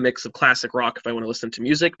to play a mix of classic rock if I want to listen to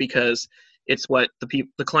music, because it's what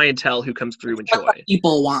the clientele who comes through enjoy. What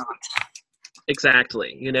people want.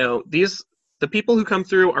 Exactly. The people who come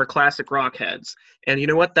through are classic rock heads, and you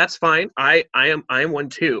know what? That's fine. I am one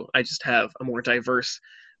too. I just have a more diverse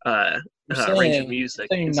range of music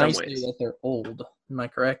in some ways. That they're old. Am I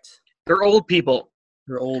correct? They're old people.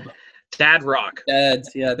 They're old. Dad rock.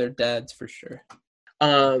 Dads, yeah, they're dads for sure.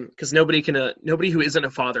 Because nobody who isn't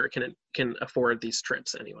a father can afford these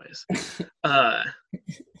trips, anyways. So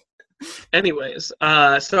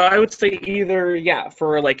I would say either,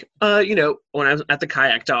 for like, when I was at the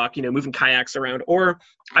kayak dock, moving kayaks around, or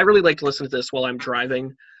I really like to listen to this while I'm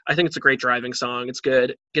driving. I think it's a great driving song. It's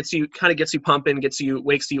good. Gets you pumping,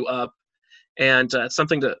 wakes you up, and it's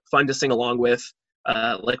something fun to sing along with,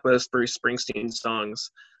 like most Bruce Springsteen songs,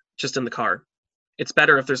 just in the car. It's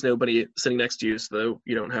better if there's nobody sitting next to you, so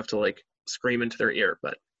you don't have to like scream into their ear,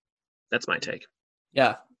 but that's my take.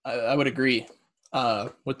 Yeah, I would agree.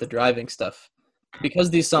 With the driving stuff, because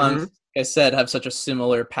these songs, like I said, have such a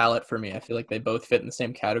similar palette for me. I feel like they both fit in the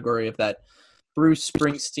same category of that Bruce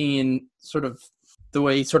Springsteen sort of, the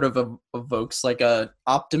way he sort of evokes like a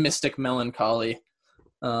optimistic melancholy.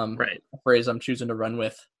 Right. A phrase I'm choosing to run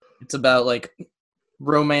with. It's about like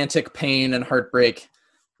romantic pain and heartbreak,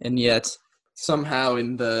 and yet somehow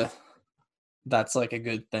that's like a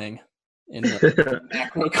good thing in the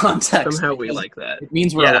macro context. Somehow we like that. It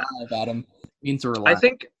means we're alive, Adam. Means we're alive.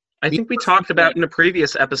 I think we talked about in a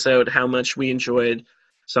previous episode how much we enjoyed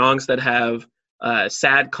songs that have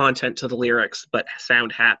sad content to the lyrics but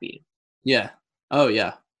sound happy. Yeah. Oh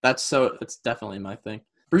yeah. That's definitely my thing.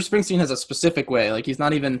 Bruce Springsteen has a specific way. Like he's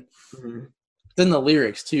not even it's in the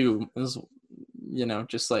lyrics too. Is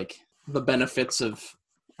just like the benefits of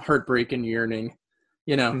heartbreak and yearning.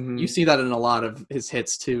 You see that in a lot of his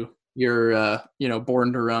hits too. Your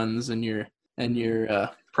Born to Runs and your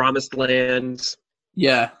Promised Lands.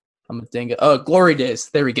 Yeah. I'm a dingo. Oh, Glory Days.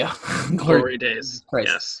 There we go. Glory Days. Christ.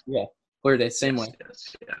 Yes. Yeah. Glory Days. Same way.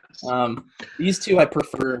 Yes. These two I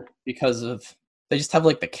prefer because they just have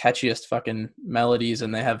like the catchiest fucking melodies,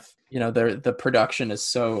 and they have, the production is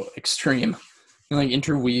so extreme. And like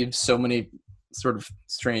interweaves so many sort of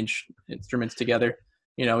strange instruments together.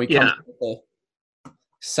 He comes with the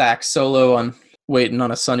sax solo on Waiting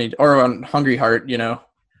on a Sunny, or on Hungry Heart, and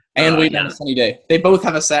Waiting on a Sunny Day. They both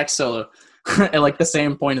have a sax solo at like the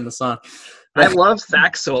same point in the song. I love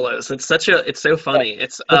sax solos. It's so funny.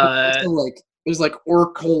 It's like there's like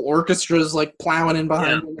whole orchestras like plowing in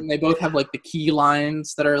behind them, and they both have like the key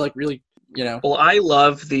lines that are like really, Well, I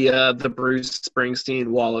love the Bruce Springsteen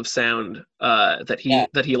wall of sound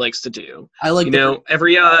that he likes to do. I like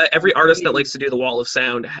every artist that likes to do the wall of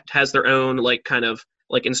sound has their own like kind of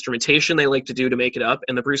like instrumentation they like to do to make it up,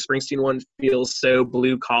 and the Bruce Springsteen one feels so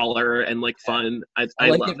blue collar and like fun. I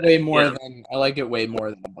like love it way more yeah. than I like it way more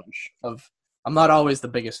than a bunch of. I'm not always the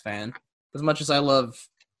biggest fan, as much as I love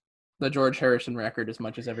the George Harrison record as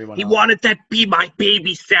much as everyone He else. wanted that Be My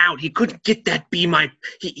Baby sound. He couldn't get that Be My.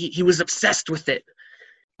 He was obsessed with it.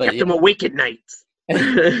 But Kept him awake at night.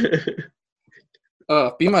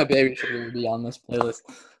 Oh, Be My Baby should really be on this playlist.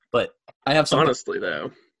 But I have some. Honestly,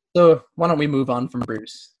 though. So why don't we move on from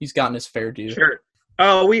Bruce? He's gotten his fair due. Sure.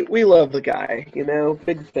 Oh, we love the guy.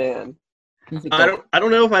 Big fan. I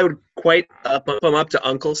don't know if I would quite bump him up to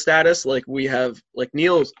uncle status like we have like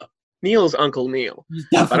Neil's Uncle Neil.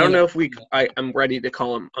 I don't know if I'm ready to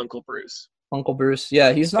call him Uncle Bruce. Uncle Bruce.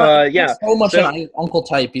 Yeah, he's not he's so much an uncle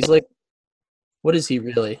type. He's like, what is he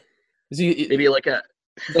really? Is he maybe like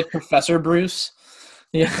Professor Bruce?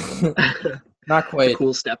 Yeah. Not quite.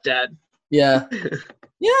 Cool stepdad. Yeah.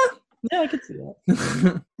 Yeah, I could see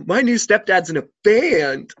that. My new stepdad's in a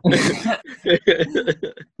band.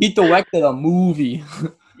 He directed a movie.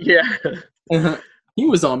 Yeah. He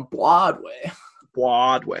was on Broadway.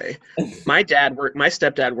 My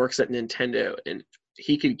stepdad works at Nintendo, and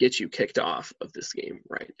he could get you kicked off of this game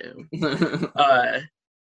right now.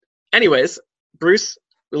 anyways, Bruce,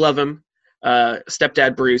 we love him.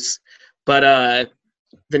 Stepdad Bruce. But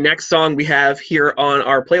the next song we have here on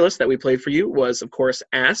our playlist that we played for you was, of course,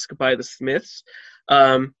 Ask by the Smiths.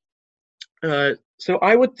 So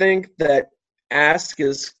I would think that Ask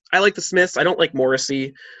is, I like the Smiths. I don't like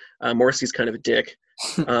Morrissey. Morrissey's kind of a dick.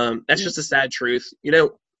 That's just a sad truth. You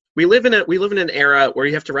know, we live in an era where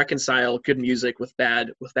you have to reconcile good music with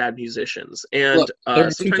bad musicians, and Look, there are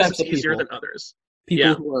two sometimes types it's of easier people. than others. People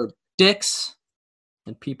Yeah. who are dicks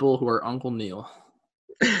and people who are Uncle Neil.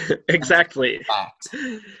 Exactly. Fact.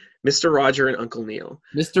 Mr. Roger and Uncle Neil.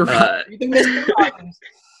 Mr. You think Mr. Rogers?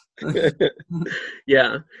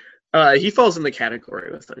 Yeah. He falls in the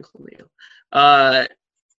category with Uncle Neil.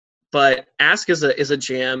 But Ask is a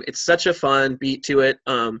jam. It's such a fun beat to it.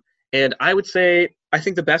 And I would say, I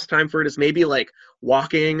think the best time for it is maybe like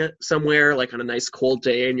walking somewhere, like on a nice cold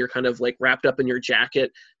day, and you're kind of like wrapped up in your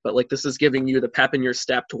jacket, but like this is giving you the pep in your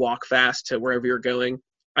step to walk fast to wherever you're going.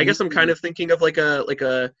 I guess I'm kind of thinking of like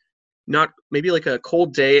a not maybe like a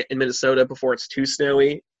cold day in Minnesota before it's too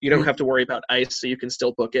snowy. You don't have to worry about ice, so you can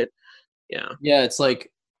still book it. Yeah. Yeah, it's like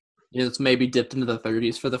it's maybe dipped into the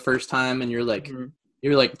 30s for the first time, and you're like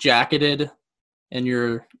you're like jacketed, and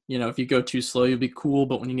you're, you know, if you go too slow, you'll be cool,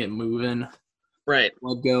 but when you get moving, Right.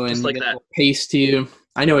 like going, Just like you get that. a little pace to you.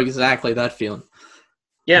 I know exactly that feeling.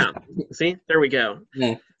 Yeah. See, there we go.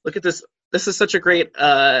 Yeah. Look at this. This is such a great.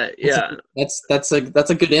 Yeah. That's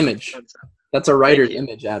a good image. That's a writer's you.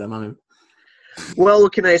 image, Adam. I mean, Well,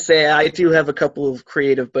 what can I say? I do have a couple of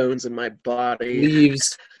creative bones in my body.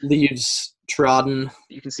 leaves trodden.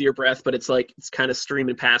 You can see your breath, but it's like it's kind of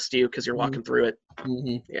streaming past you because you're walking through it.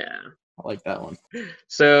 Mm-hmm. Yeah. I like that one.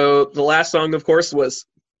 So the last song, of course, was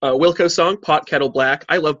Wilco's song, Pot Kettle Black.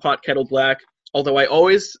 I love Pot Kettle Black, although I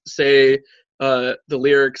always say the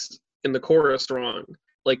lyrics in the chorus wrong.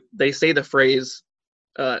 Like, they say the phrase,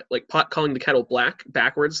 like, pot calling the kettle black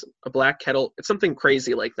backwards, a black kettle. It's something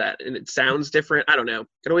crazy like that, and it sounds different. I don't know.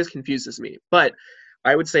 It always confuses me. But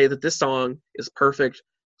I would say that this song is perfect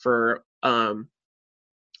for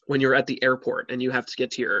when you're at the airport and you have to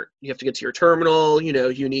get to your terminal. You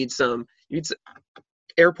know,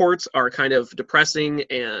 airports are kind of depressing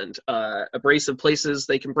and abrasive places.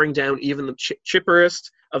 They can bring down even the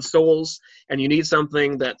chipperest of souls, and you need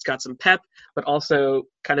something that's got some pep, but also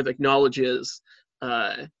kind of acknowledges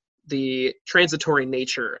the transitory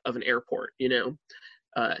nature of an airport. You know,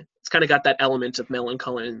 it's kind of got that element of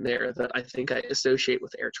melancholy in there that I think I associate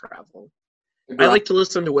with air travel. I like to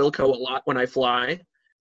listen to Wilco a lot when I fly.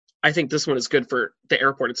 I think this one is good for the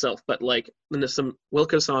airport itself, but like some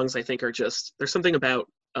Wilco songs I think are just, there's something about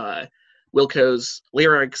Wilco's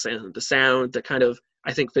lyrics and the sound that kind of,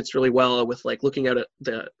 I think, fits really well with like looking out at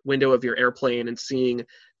the window of your airplane and seeing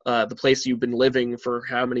the place you've been living for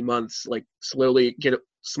how many months like slowly get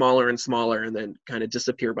smaller and smaller and then kind of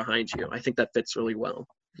disappear behind you. I think that fits really well.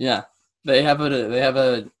 Yeah, they have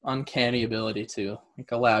a uncanny ability to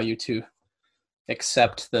like allow you to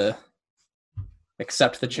accept the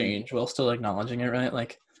change while still acknowledging it, right?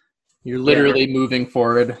 Like you're literally moving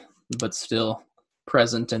forward, but still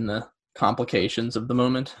present in the complications of the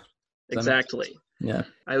moment. Exactly. Yeah.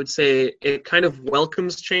 I would say it kind of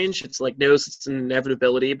welcomes change. It's like knows it's an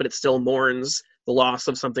inevitability, but it still mourns the loss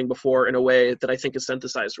of something before in a way that I think is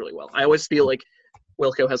synthesized really well. I always feel like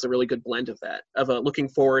Wilco has a really good blend of that, of looking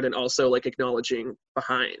forward and also like acknowledging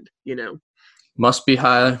behind, you know. Must be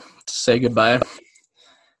high to say goodbye.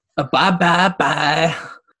 Bye.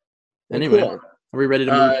 Anyway, Cool. Are we ready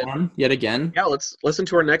to move on yet again? Yeah, let's listen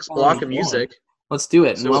to our next block of music. Let's do it.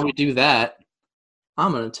 And So- while we do that,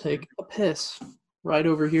 I'm going to take a piss right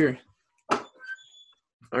over here. All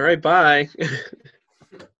right, bye.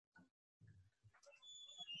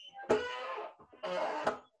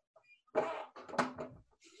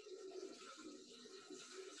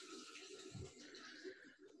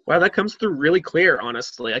 Wow, that comes through really clear,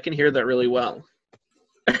 honestly. I can hear that really well.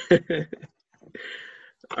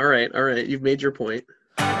 All right. You've made your point.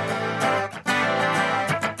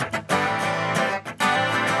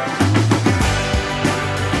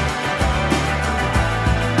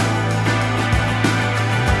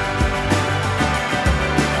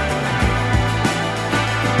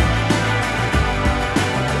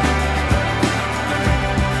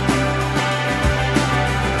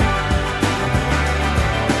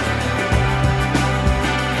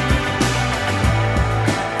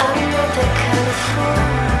 I'm not the kind of fool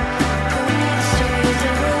who needs to read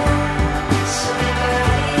the room.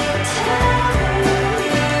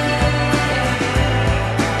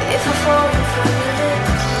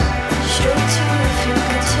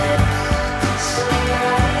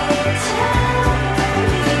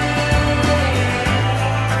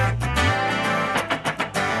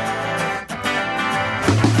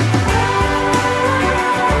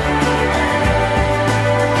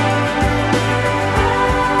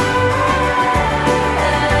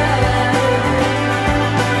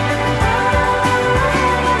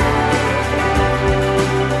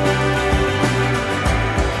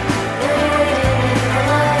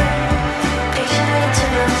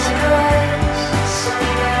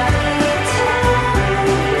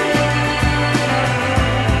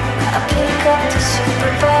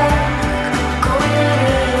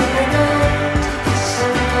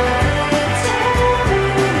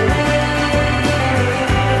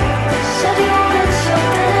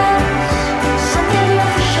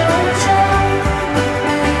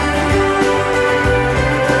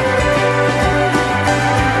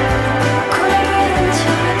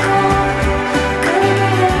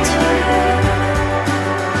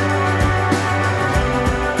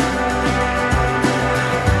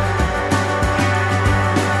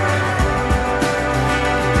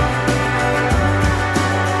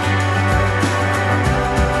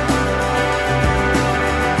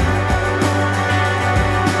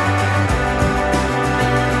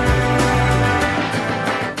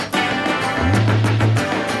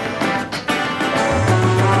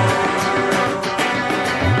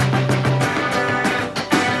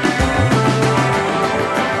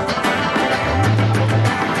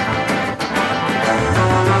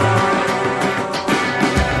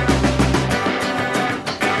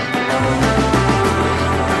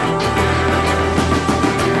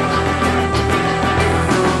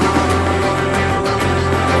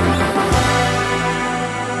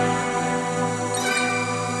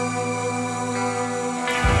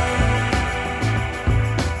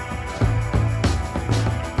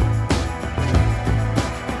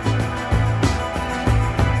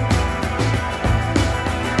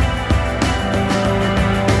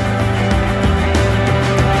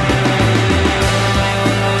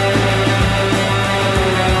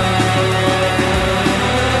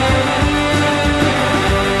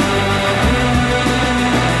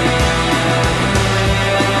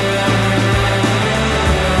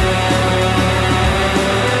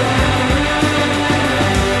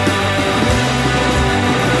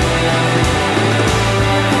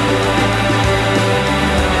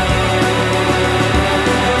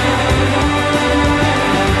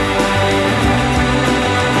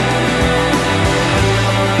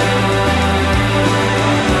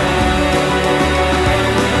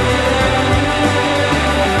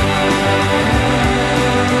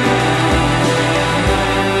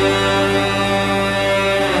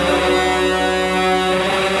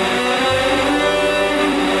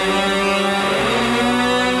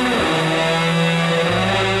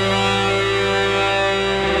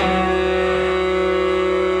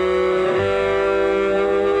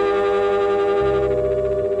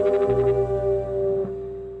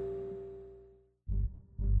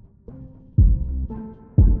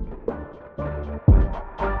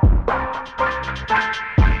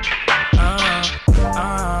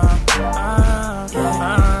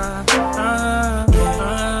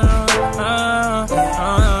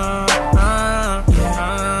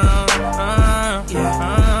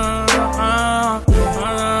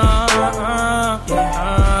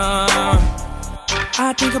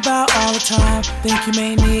 I think about all the time. Think you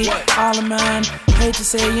may need all of mine. Hate to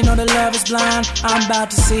say, you know that love is blind. I'm about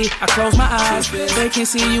to see. I close my eyes. They can't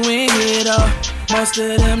see you in here though. Most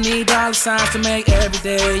of them need dollar signs to make every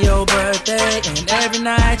day your birthday and every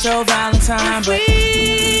night your Valentine. But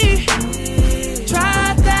we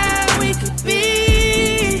tried that we could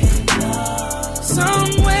be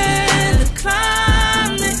somewhere the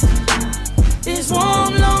climate is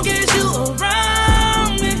warm long as you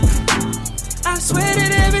around me. I swear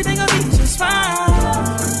that everything will be just fine.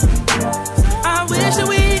 I wish that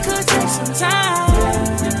we could take some time.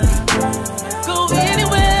 Go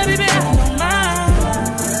anywhere, baby, I don't mind.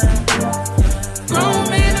 Grown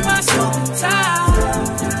man in my suit and tie.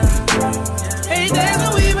 Hey, there's no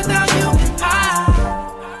way without you and I.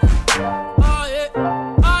 Oh yeah,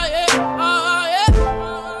 oh yeah, oh yeah.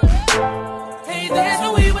 Hey, there's no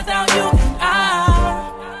way without you and I.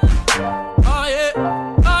 Oh yeah,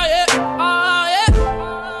 oh yeah, oh yeah.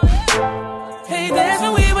 Hey, there's no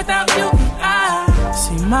way without you and I.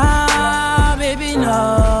 See my baby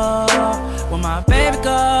know when my baby go,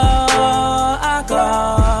 I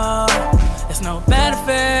go. It's no better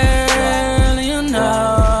feeling, you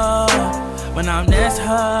know. When I'm next to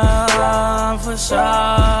her, for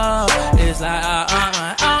sure. It's like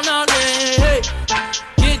oh no, hey,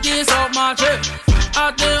 get this off my chest.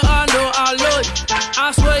 I think I know I love you.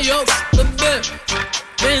 I swear you're the best.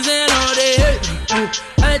 Benzin all day, hey,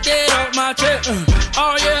 I take it off my chest.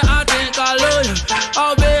 Oh yeah, I think I love you.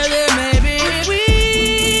 Oh baby, maybe if we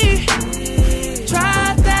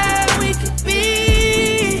tried that we could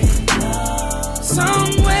be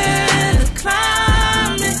somewhere the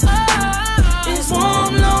climate is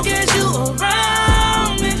warm long as you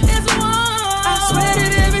around me. I swear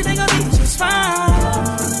that everything will be just fine.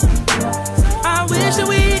 I wish that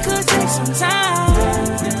we could take some time.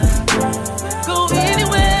 Go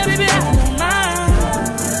anywhere, baby, I don't mind.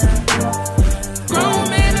 Grown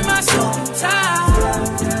man in my suit and tie.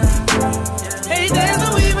 Hey, there's no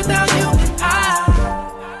way without you and I.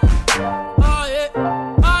 Oh yeah,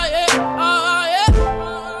 oh yeah, oh yeah.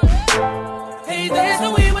 Hey, there's no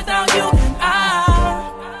way without you and I.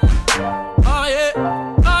 Oh yeah,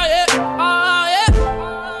 oh yeah, oh yeah.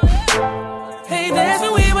 Hey, there's no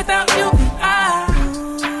way without you and I.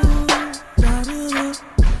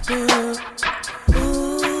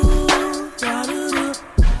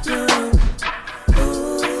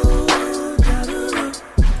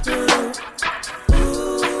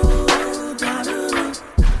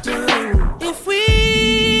 If we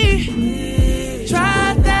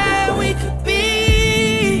tried that we could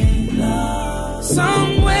be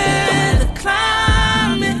somewhere the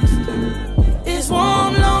climate is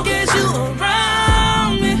warm long as you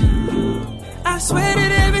around me. I swear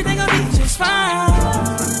that everything will be just fine.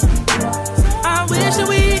 I wish that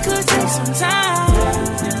we could take some time.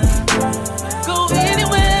 Go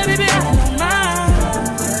anywhere, baby, I don't mind.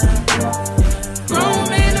 Grown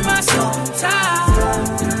man in my suit and tie.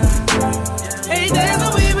 Hey, there's no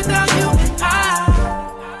way without you and I.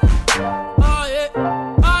 Oh yeah,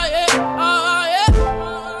 oh yeah, oh yeah.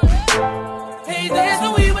 Hey, there's no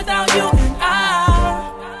way without you and I.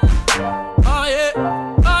 Oh yeah,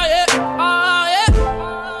 oh yeah, oh yeah.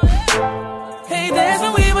 Hey, there's no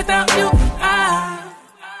way without you and I.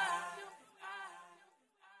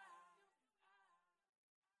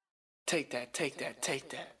 Take that, take that, take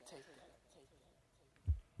that.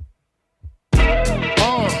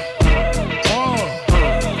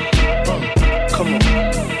 Come on.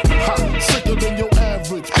 Ha, sicker than your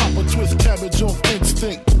average. Papa twist cabbage off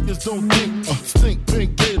instinct. Just don't think. Stink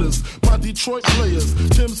pink gators. My Detroit players.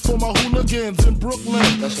 Tim's for my hooligans in Brooklyn.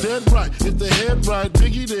 Dead right. If the head right,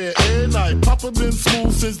 Biggie there every night. Papa been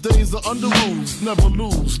smooth since days of under rules. Never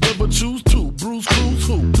lose. Never choose to. Bruise, cruise,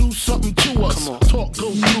 who? Do something to us. Talk,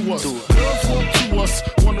 go through us. Girls want to us.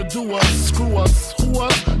 Wanna do us. Screw us. Who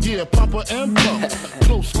us? Yeah, Papa and Pump.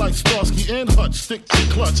 Close like Starsky and Hutch. Stick to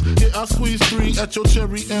clutch. Yeah, I squeeze 3 at your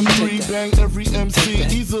cherry M3. Bang every MC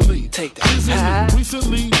easily. Take that. Easily.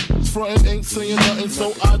 Recently, frontin' ain't saying nothing,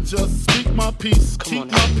 so I just speak my peace.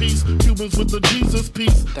 Keep my peace. Cubans with the Jesus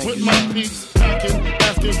peace. With my peace. Packing,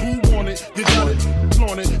 asking who want it. You got it.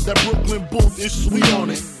 Flaunt it. That Brooklyn booth is sweet on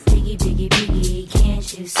it. Biggie, biggie, biggie,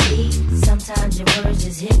 can't you see? Sometimes your words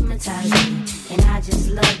just hypnotize me. And I just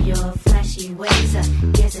love your flashy ways. I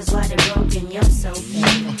guess that's why they're broken, you're so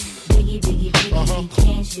fake. Biggie, biggie, biggie,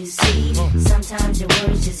 can't you see? Sometimes your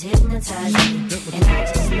words just hypnotize me. And I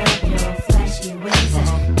just love your flashy ways.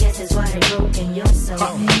 I guess that's why they're broken, you're so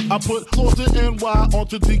fake. I put Clausen NY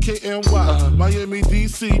onto DKNY. Miami,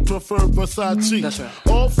 DC, prefer Versace. That's right.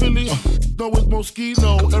 All Philly, know it's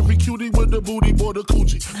Moschino. Every cutie with the booty, boy, the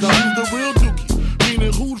coochie. Now who's the real dookie?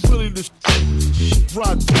 Man, who's really the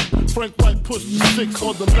Rod Frank White pushed the 6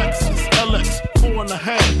 on the Lexus LX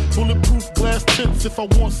 4.5 bulletproof glass tips. If I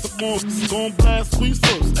want some more, gon' blast squeeze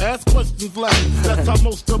first. Ask questions last. That's how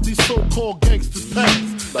most of these so-called gangsters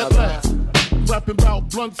pass. At last, rapping about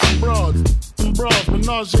blunts and bras,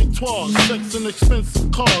 menage a trois, sex and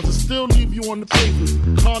expensive cars, and still leave you on the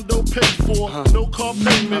pavement. Condo paid for, no car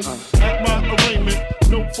payment. At my arraignment,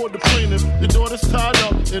 note for the plaintiff. Your daughter's tied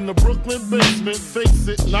up in the Brooklyn basement. Face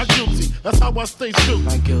it, not guilty. That's how I stay still.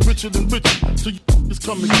 Richer than richer, so you just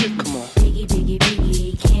come and get me. Come on. Biggie, biggie,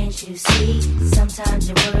 biggie, can't you see? Sometimes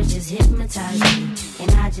your words just hypnotize me,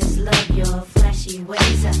 and I just love your flashy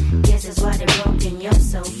ways. I guess that's why they're broken. You're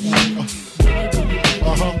so fake. Biggie, biggie,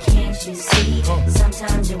 biggie, can't you see?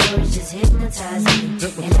 Sometimes your words just hypnotize me,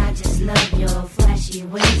 and I just love your flashy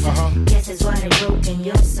ways. I guess that's why they're broken.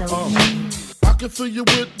 You're so fake. I can fill you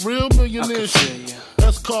with real millionaire shit.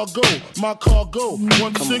 That's cargo, my cargo.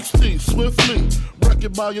 160, swiftly. Wreck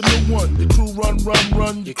it by your new one. Your crew run.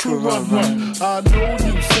 Your crew run. I know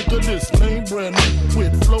you sick of this name brand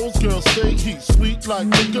with flows. Girls say he's sweet like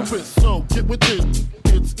licorice. So get with this.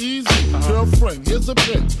 It's easy. Girlfriend, here's a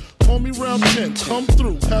pin. Call me round 10, come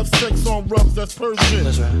through, have sex on rubs, that's Persian.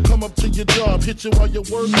 Right. Come up to your job, hit you while you're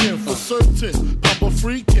working, for certain. Papa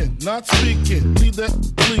freaking, not speaking, leave that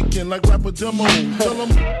leaking like rapper demo. Tell them,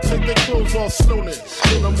 take their clothes off slowly.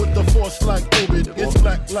 Kill them with the force like Obi. It's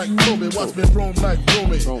black like Kobe, watch me roam like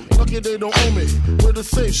Romy. Lucky they don't owe me, where to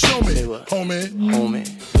say, show me, homie.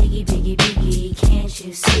 Biggie, biggie, biggie, can't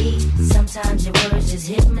you see? Sometimes your words just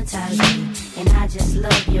hypnotize me, and I just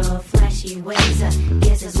love your flashy ways. I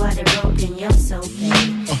guess that's why they're broken, you're so fake.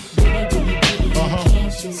 Biggie, biggie, biggie,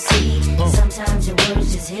 can't you see? Sometimes your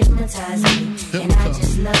words just hypnotize me, and I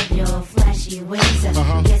just love your flashy ways.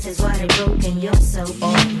 I guess that's why they're broken, you're so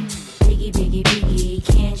fake. Biggie, biggie, biggie,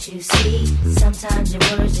 can't you see? Sometimes your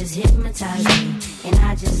words just hypnotize me, and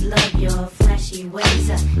I just love your flashy ways.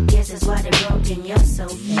 I guess that's why they're broken, you're so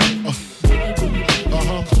fake. Biggie, biggie,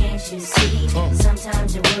 biggie, can't you see?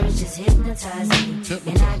 Sometimes your words just hypnotize me, and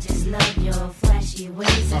I just love your flashy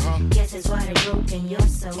ways. I guess that's why they're broken, you're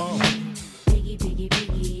so fake. Biggie, biggie,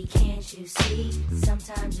 biggie, can't you see?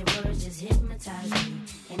 Sometimes your words just hypnotize me,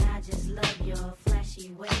 and I just love your flashy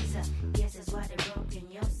ways. I guess that's why they're broken,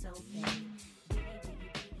 you're so fake. Biggie,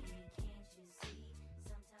 biggie, biggie, can't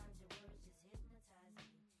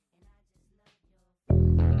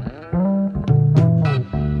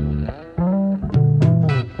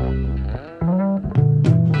you see?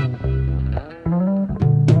 Sometimes your words just hypnotize me,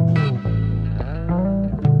 and I just love your...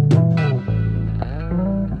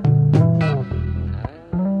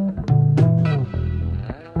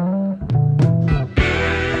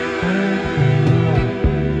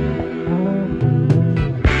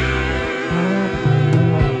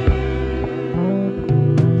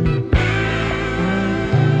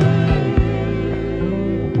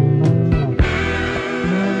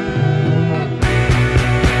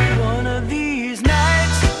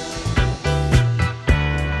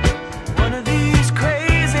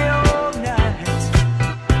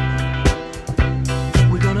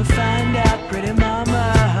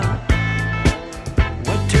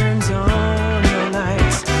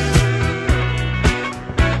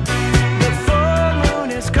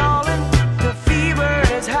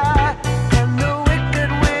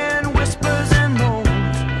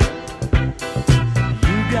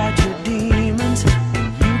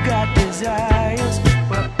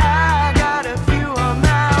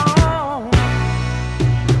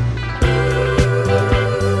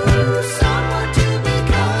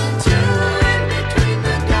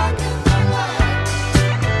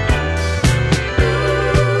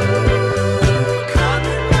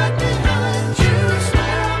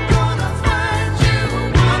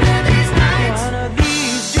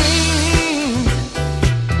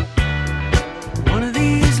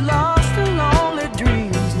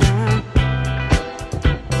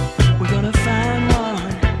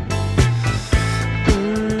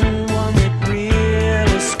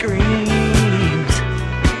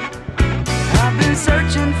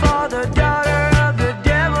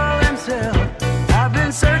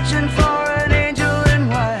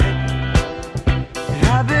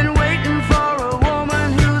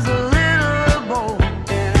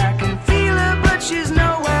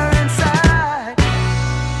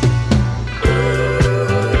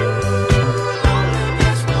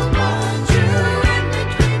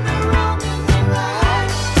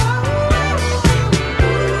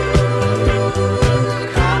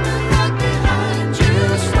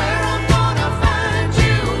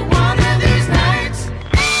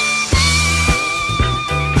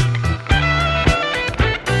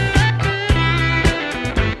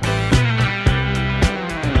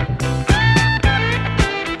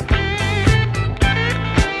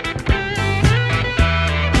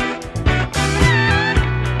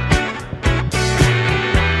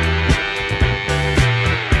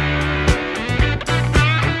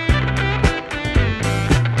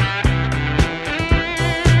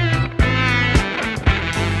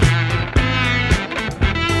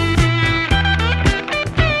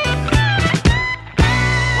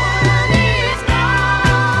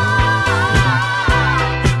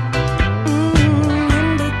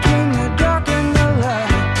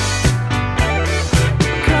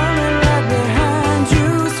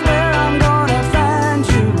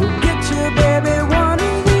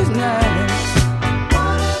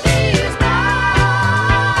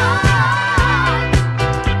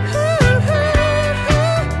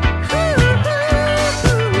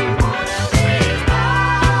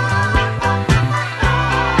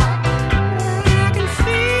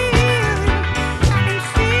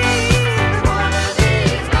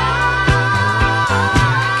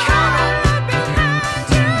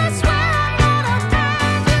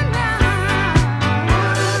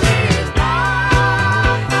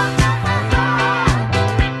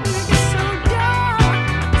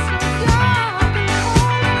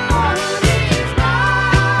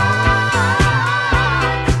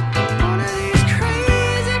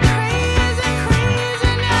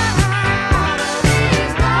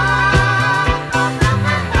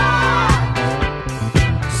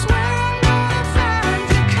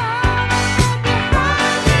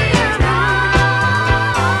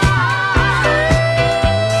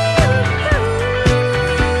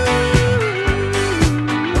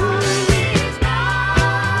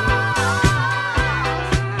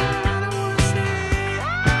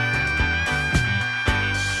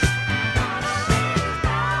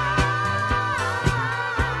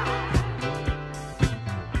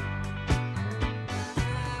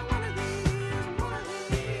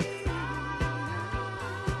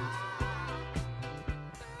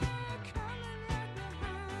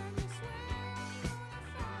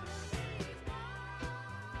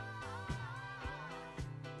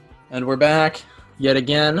 And we're back yet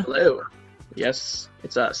again, Hello. Yes,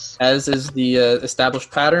 it's us. as is the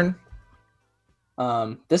established pattern.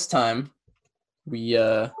 This time, we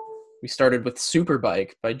started with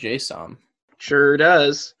Superbike by J-Som. Sure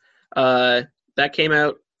does. That came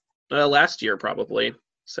out last year, probably.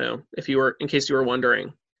 So, in case you were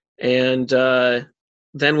wondering, and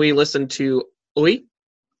then we listened to Oi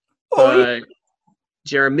by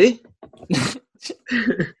Jeremy.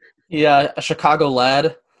 Yeah, a Chicago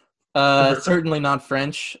lad. Certainly not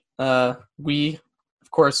French. We,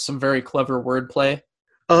 of course, some very clever wordplay.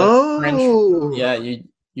 Oh, French. Yeah,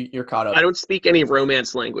 you're caught up. I don't speak any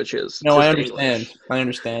Romance languages. No, just I understand. English. I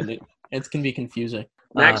understand it. It can be confusing.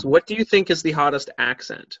 Max, what do you think is the hottest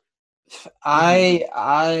accent?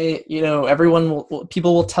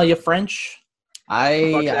 People will tell you French.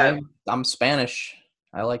 Fuck that. I'm Spanish.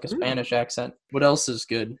 I like a Spanish accent. What else is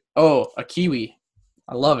good? Oh, a Kiwi.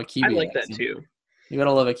 I love a Kiwi. I like accent. that too. You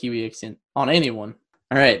gotta love a Kiwi accent on anyone.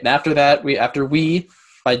 All right. After that, we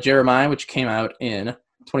by Jeremiah, which came out in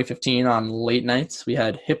 2015 on late nights. We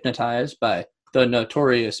had Hypnotized by the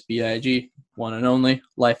Notorious B.I.G., one and only,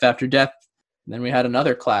 Life After Death. And then we had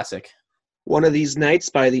another classic. One of These Nights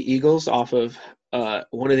by the Eagles off of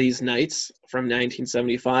One of These Nights from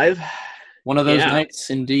 1975. One of those Yeah. nights,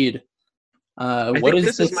 indeed. I What think is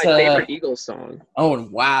this is my favorite Eagles song. Oh,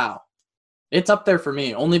 wow. It's up there for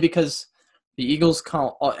me, only because the Eagles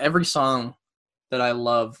every song that I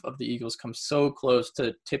love of the Eagles comes so close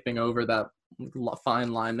to tipping over that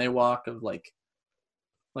fine line they walk of like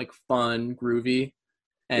fun, groovy,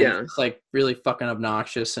 and it's like really fucking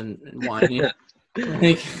obnoxious and whiny.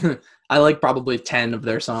 I like probably 10 of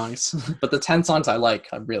their songs, but the 10 songs I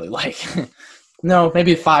really like. No,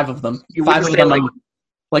 maybe 5 of them. You 5 wouldn't of say, them.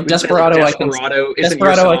 Like Desperado, Desperado isn't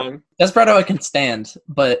your song. Desperado I can stand,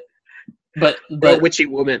 but Witchy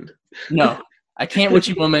Woman. No, I can't.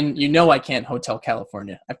 Witchy Woman. I can't. Hotel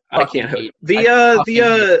California. I can't. hate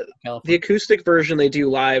The California. acoustic version they do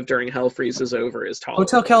live during Hell Freezes Over is tolerable.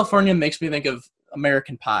 Hotel California makes me think of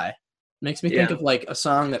American Pie. Makes me think of like a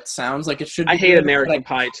song that sounds like it should be. I hate American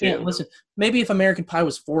Pie too. Listen, maybe if American Pie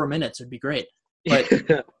was 4 minutes, it'd be great. But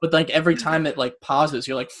but like every time it like pauses,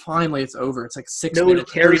 you're like, finally it's over. It's like 6 No one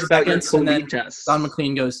minutes. cares about your seconds, and then Colleen test. Don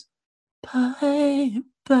McLean goes, "Bye,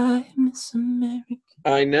 bye, Miss America."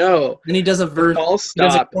 I know. Then he does a verse. All He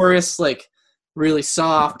does a stop. chorus like really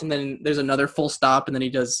soft, and then there's another full stop, and then he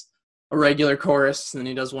does a regular chorus, and then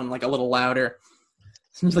he does one like a little louder.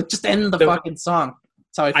 And he's like, just end the fucking song.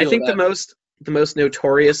 That's how I feel. I think about the most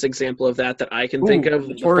notorious example of that I can think of, the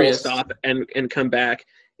full notorious. stop and come back,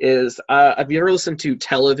 is have you ever listened to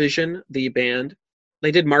Television, the band? They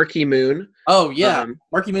did Marquee Moon. Oh yeah,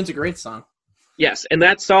 Marquee Moon's a great song. Yes, and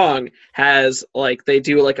that song has like they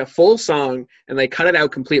do like a full song and they cut it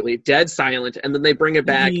out completely, dead silent, and then they bring it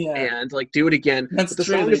back and like do it again. That's the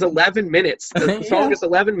true. song is 11 minutes. The song is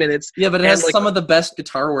 11 minutes. Yeah, but it and, has like, some of the best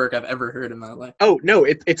guitar work I've ever heard in my life. Oh no,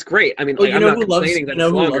 it's great. I mean, Oh, like, you I'm know not who loves complaining that it's who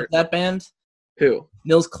longer. loves that band? Who?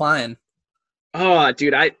 Nils Klein. Oh,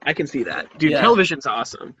 dude, I can see that. Dude, Yeah. Television's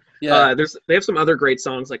awesome. Yeah. They have some other great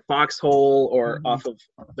songs like Foxhole or Mm-hmm. off of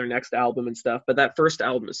their next album and stuff, but that first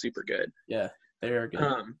album is super good. Yeah, they are good.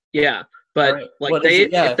 Yeah, but Alright, like what is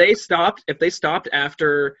it? Yeah. if they stopped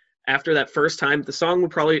after that first time, the song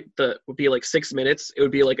would be like 6 minutes. It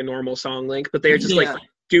would be like a normal song length, but they just like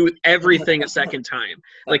do everything a second time.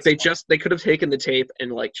 Like they could have taken the tape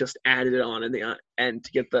and like just added it on in the end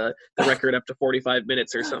to get the record up to 45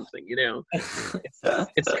 minutes or something.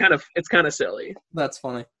 It's kind of silly. That's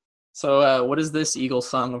funny. So, what does this Eagles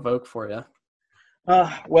song evoke for you?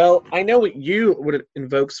 Well, I know what it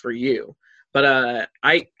invokes for you, but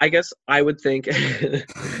I guess I would think,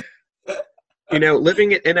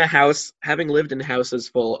 living in a house, having lived in houses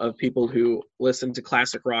full of people who listen to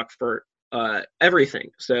classic rock for everything.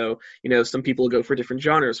 So, some people go for different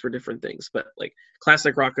genres for different things, but like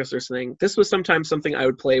classic rockers are saying this was sometimes something I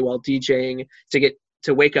would play while DJing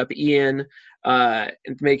to wake up Ian and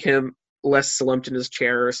make him less slumped in his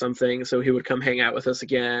chair or something, so he would come hang out with us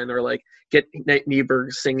again, or like get Nate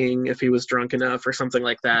Nieberg singing if he was drunk enough or something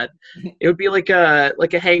like that. It would be like a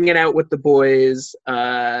hanging out with the boys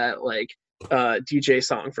DJ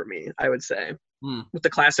song for me, I would say, with the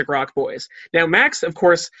classic rock boys. Now Max, of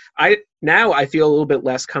course, I feel a little bit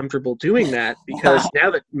less comfortable doing that because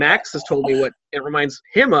now that Max has told me what it reminds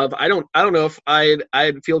him of, I don't know if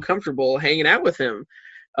I'd feel comfortable hanging out with him.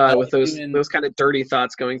 With those kind of dirty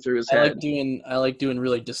thoughts going through his head. I like doing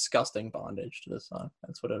really disgusting bondage to this song.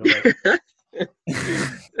 That's what it was.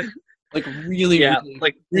 Like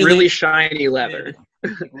really shiny leather.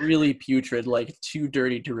 Really putrid, like too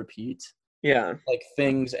dirty to repeat. Yeah. Like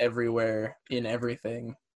things everywhere in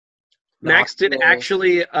everything. Max did Knoxville.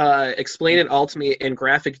 actually explain it all to me in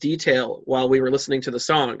graphic detail while we were listening to the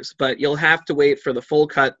songs, but you'll have to wait for the full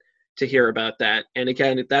cut to hear about that. And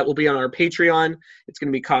again, that will be on our Patreon. It's going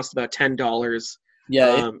to be cost about $10.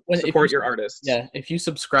 Yeah, Support your artists. Yeah, if you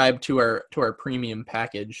subscribe to our premium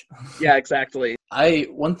package. Yeah, exactly.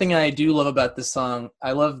 One thing I do love about this song,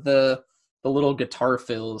 I love the little guitar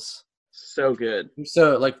fills. So good.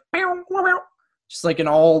 So like just like in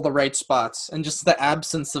all the right spots, and just the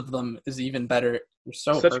absence of them is even better. They're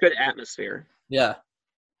so Such perfect. good atmosphere. Yeah,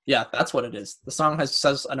 that's what it is. The song has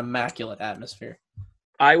such an immaculate atmosphere.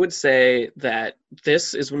 I would say that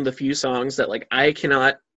this is one of the few songs that like I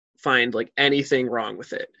cannot find like anything wrong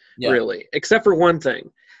with it, really, except for one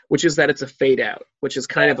thing, which is that it's a fade out, which is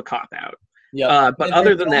kind of a cop out. Yeah, but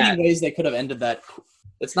other than that, ways they could have ended that.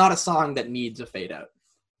 It's not a song that needs a fade out.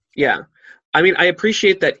 Yeah, I mean, I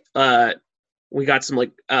appreciate that we got some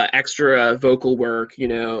like extra vocal work, you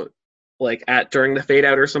know, like during the fade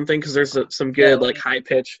out or something, because there's some good like high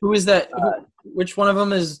pitch. Who is that? Which one of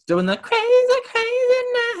them is doing that crazy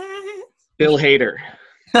night? Bill Hader.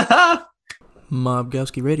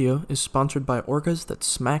 Mobgowski Radio is sponsored by orcas that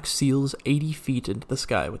smack seals 80 feet into the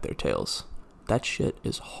sky with their tails. That shit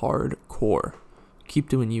is hardcore. Keep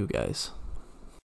doing you guys.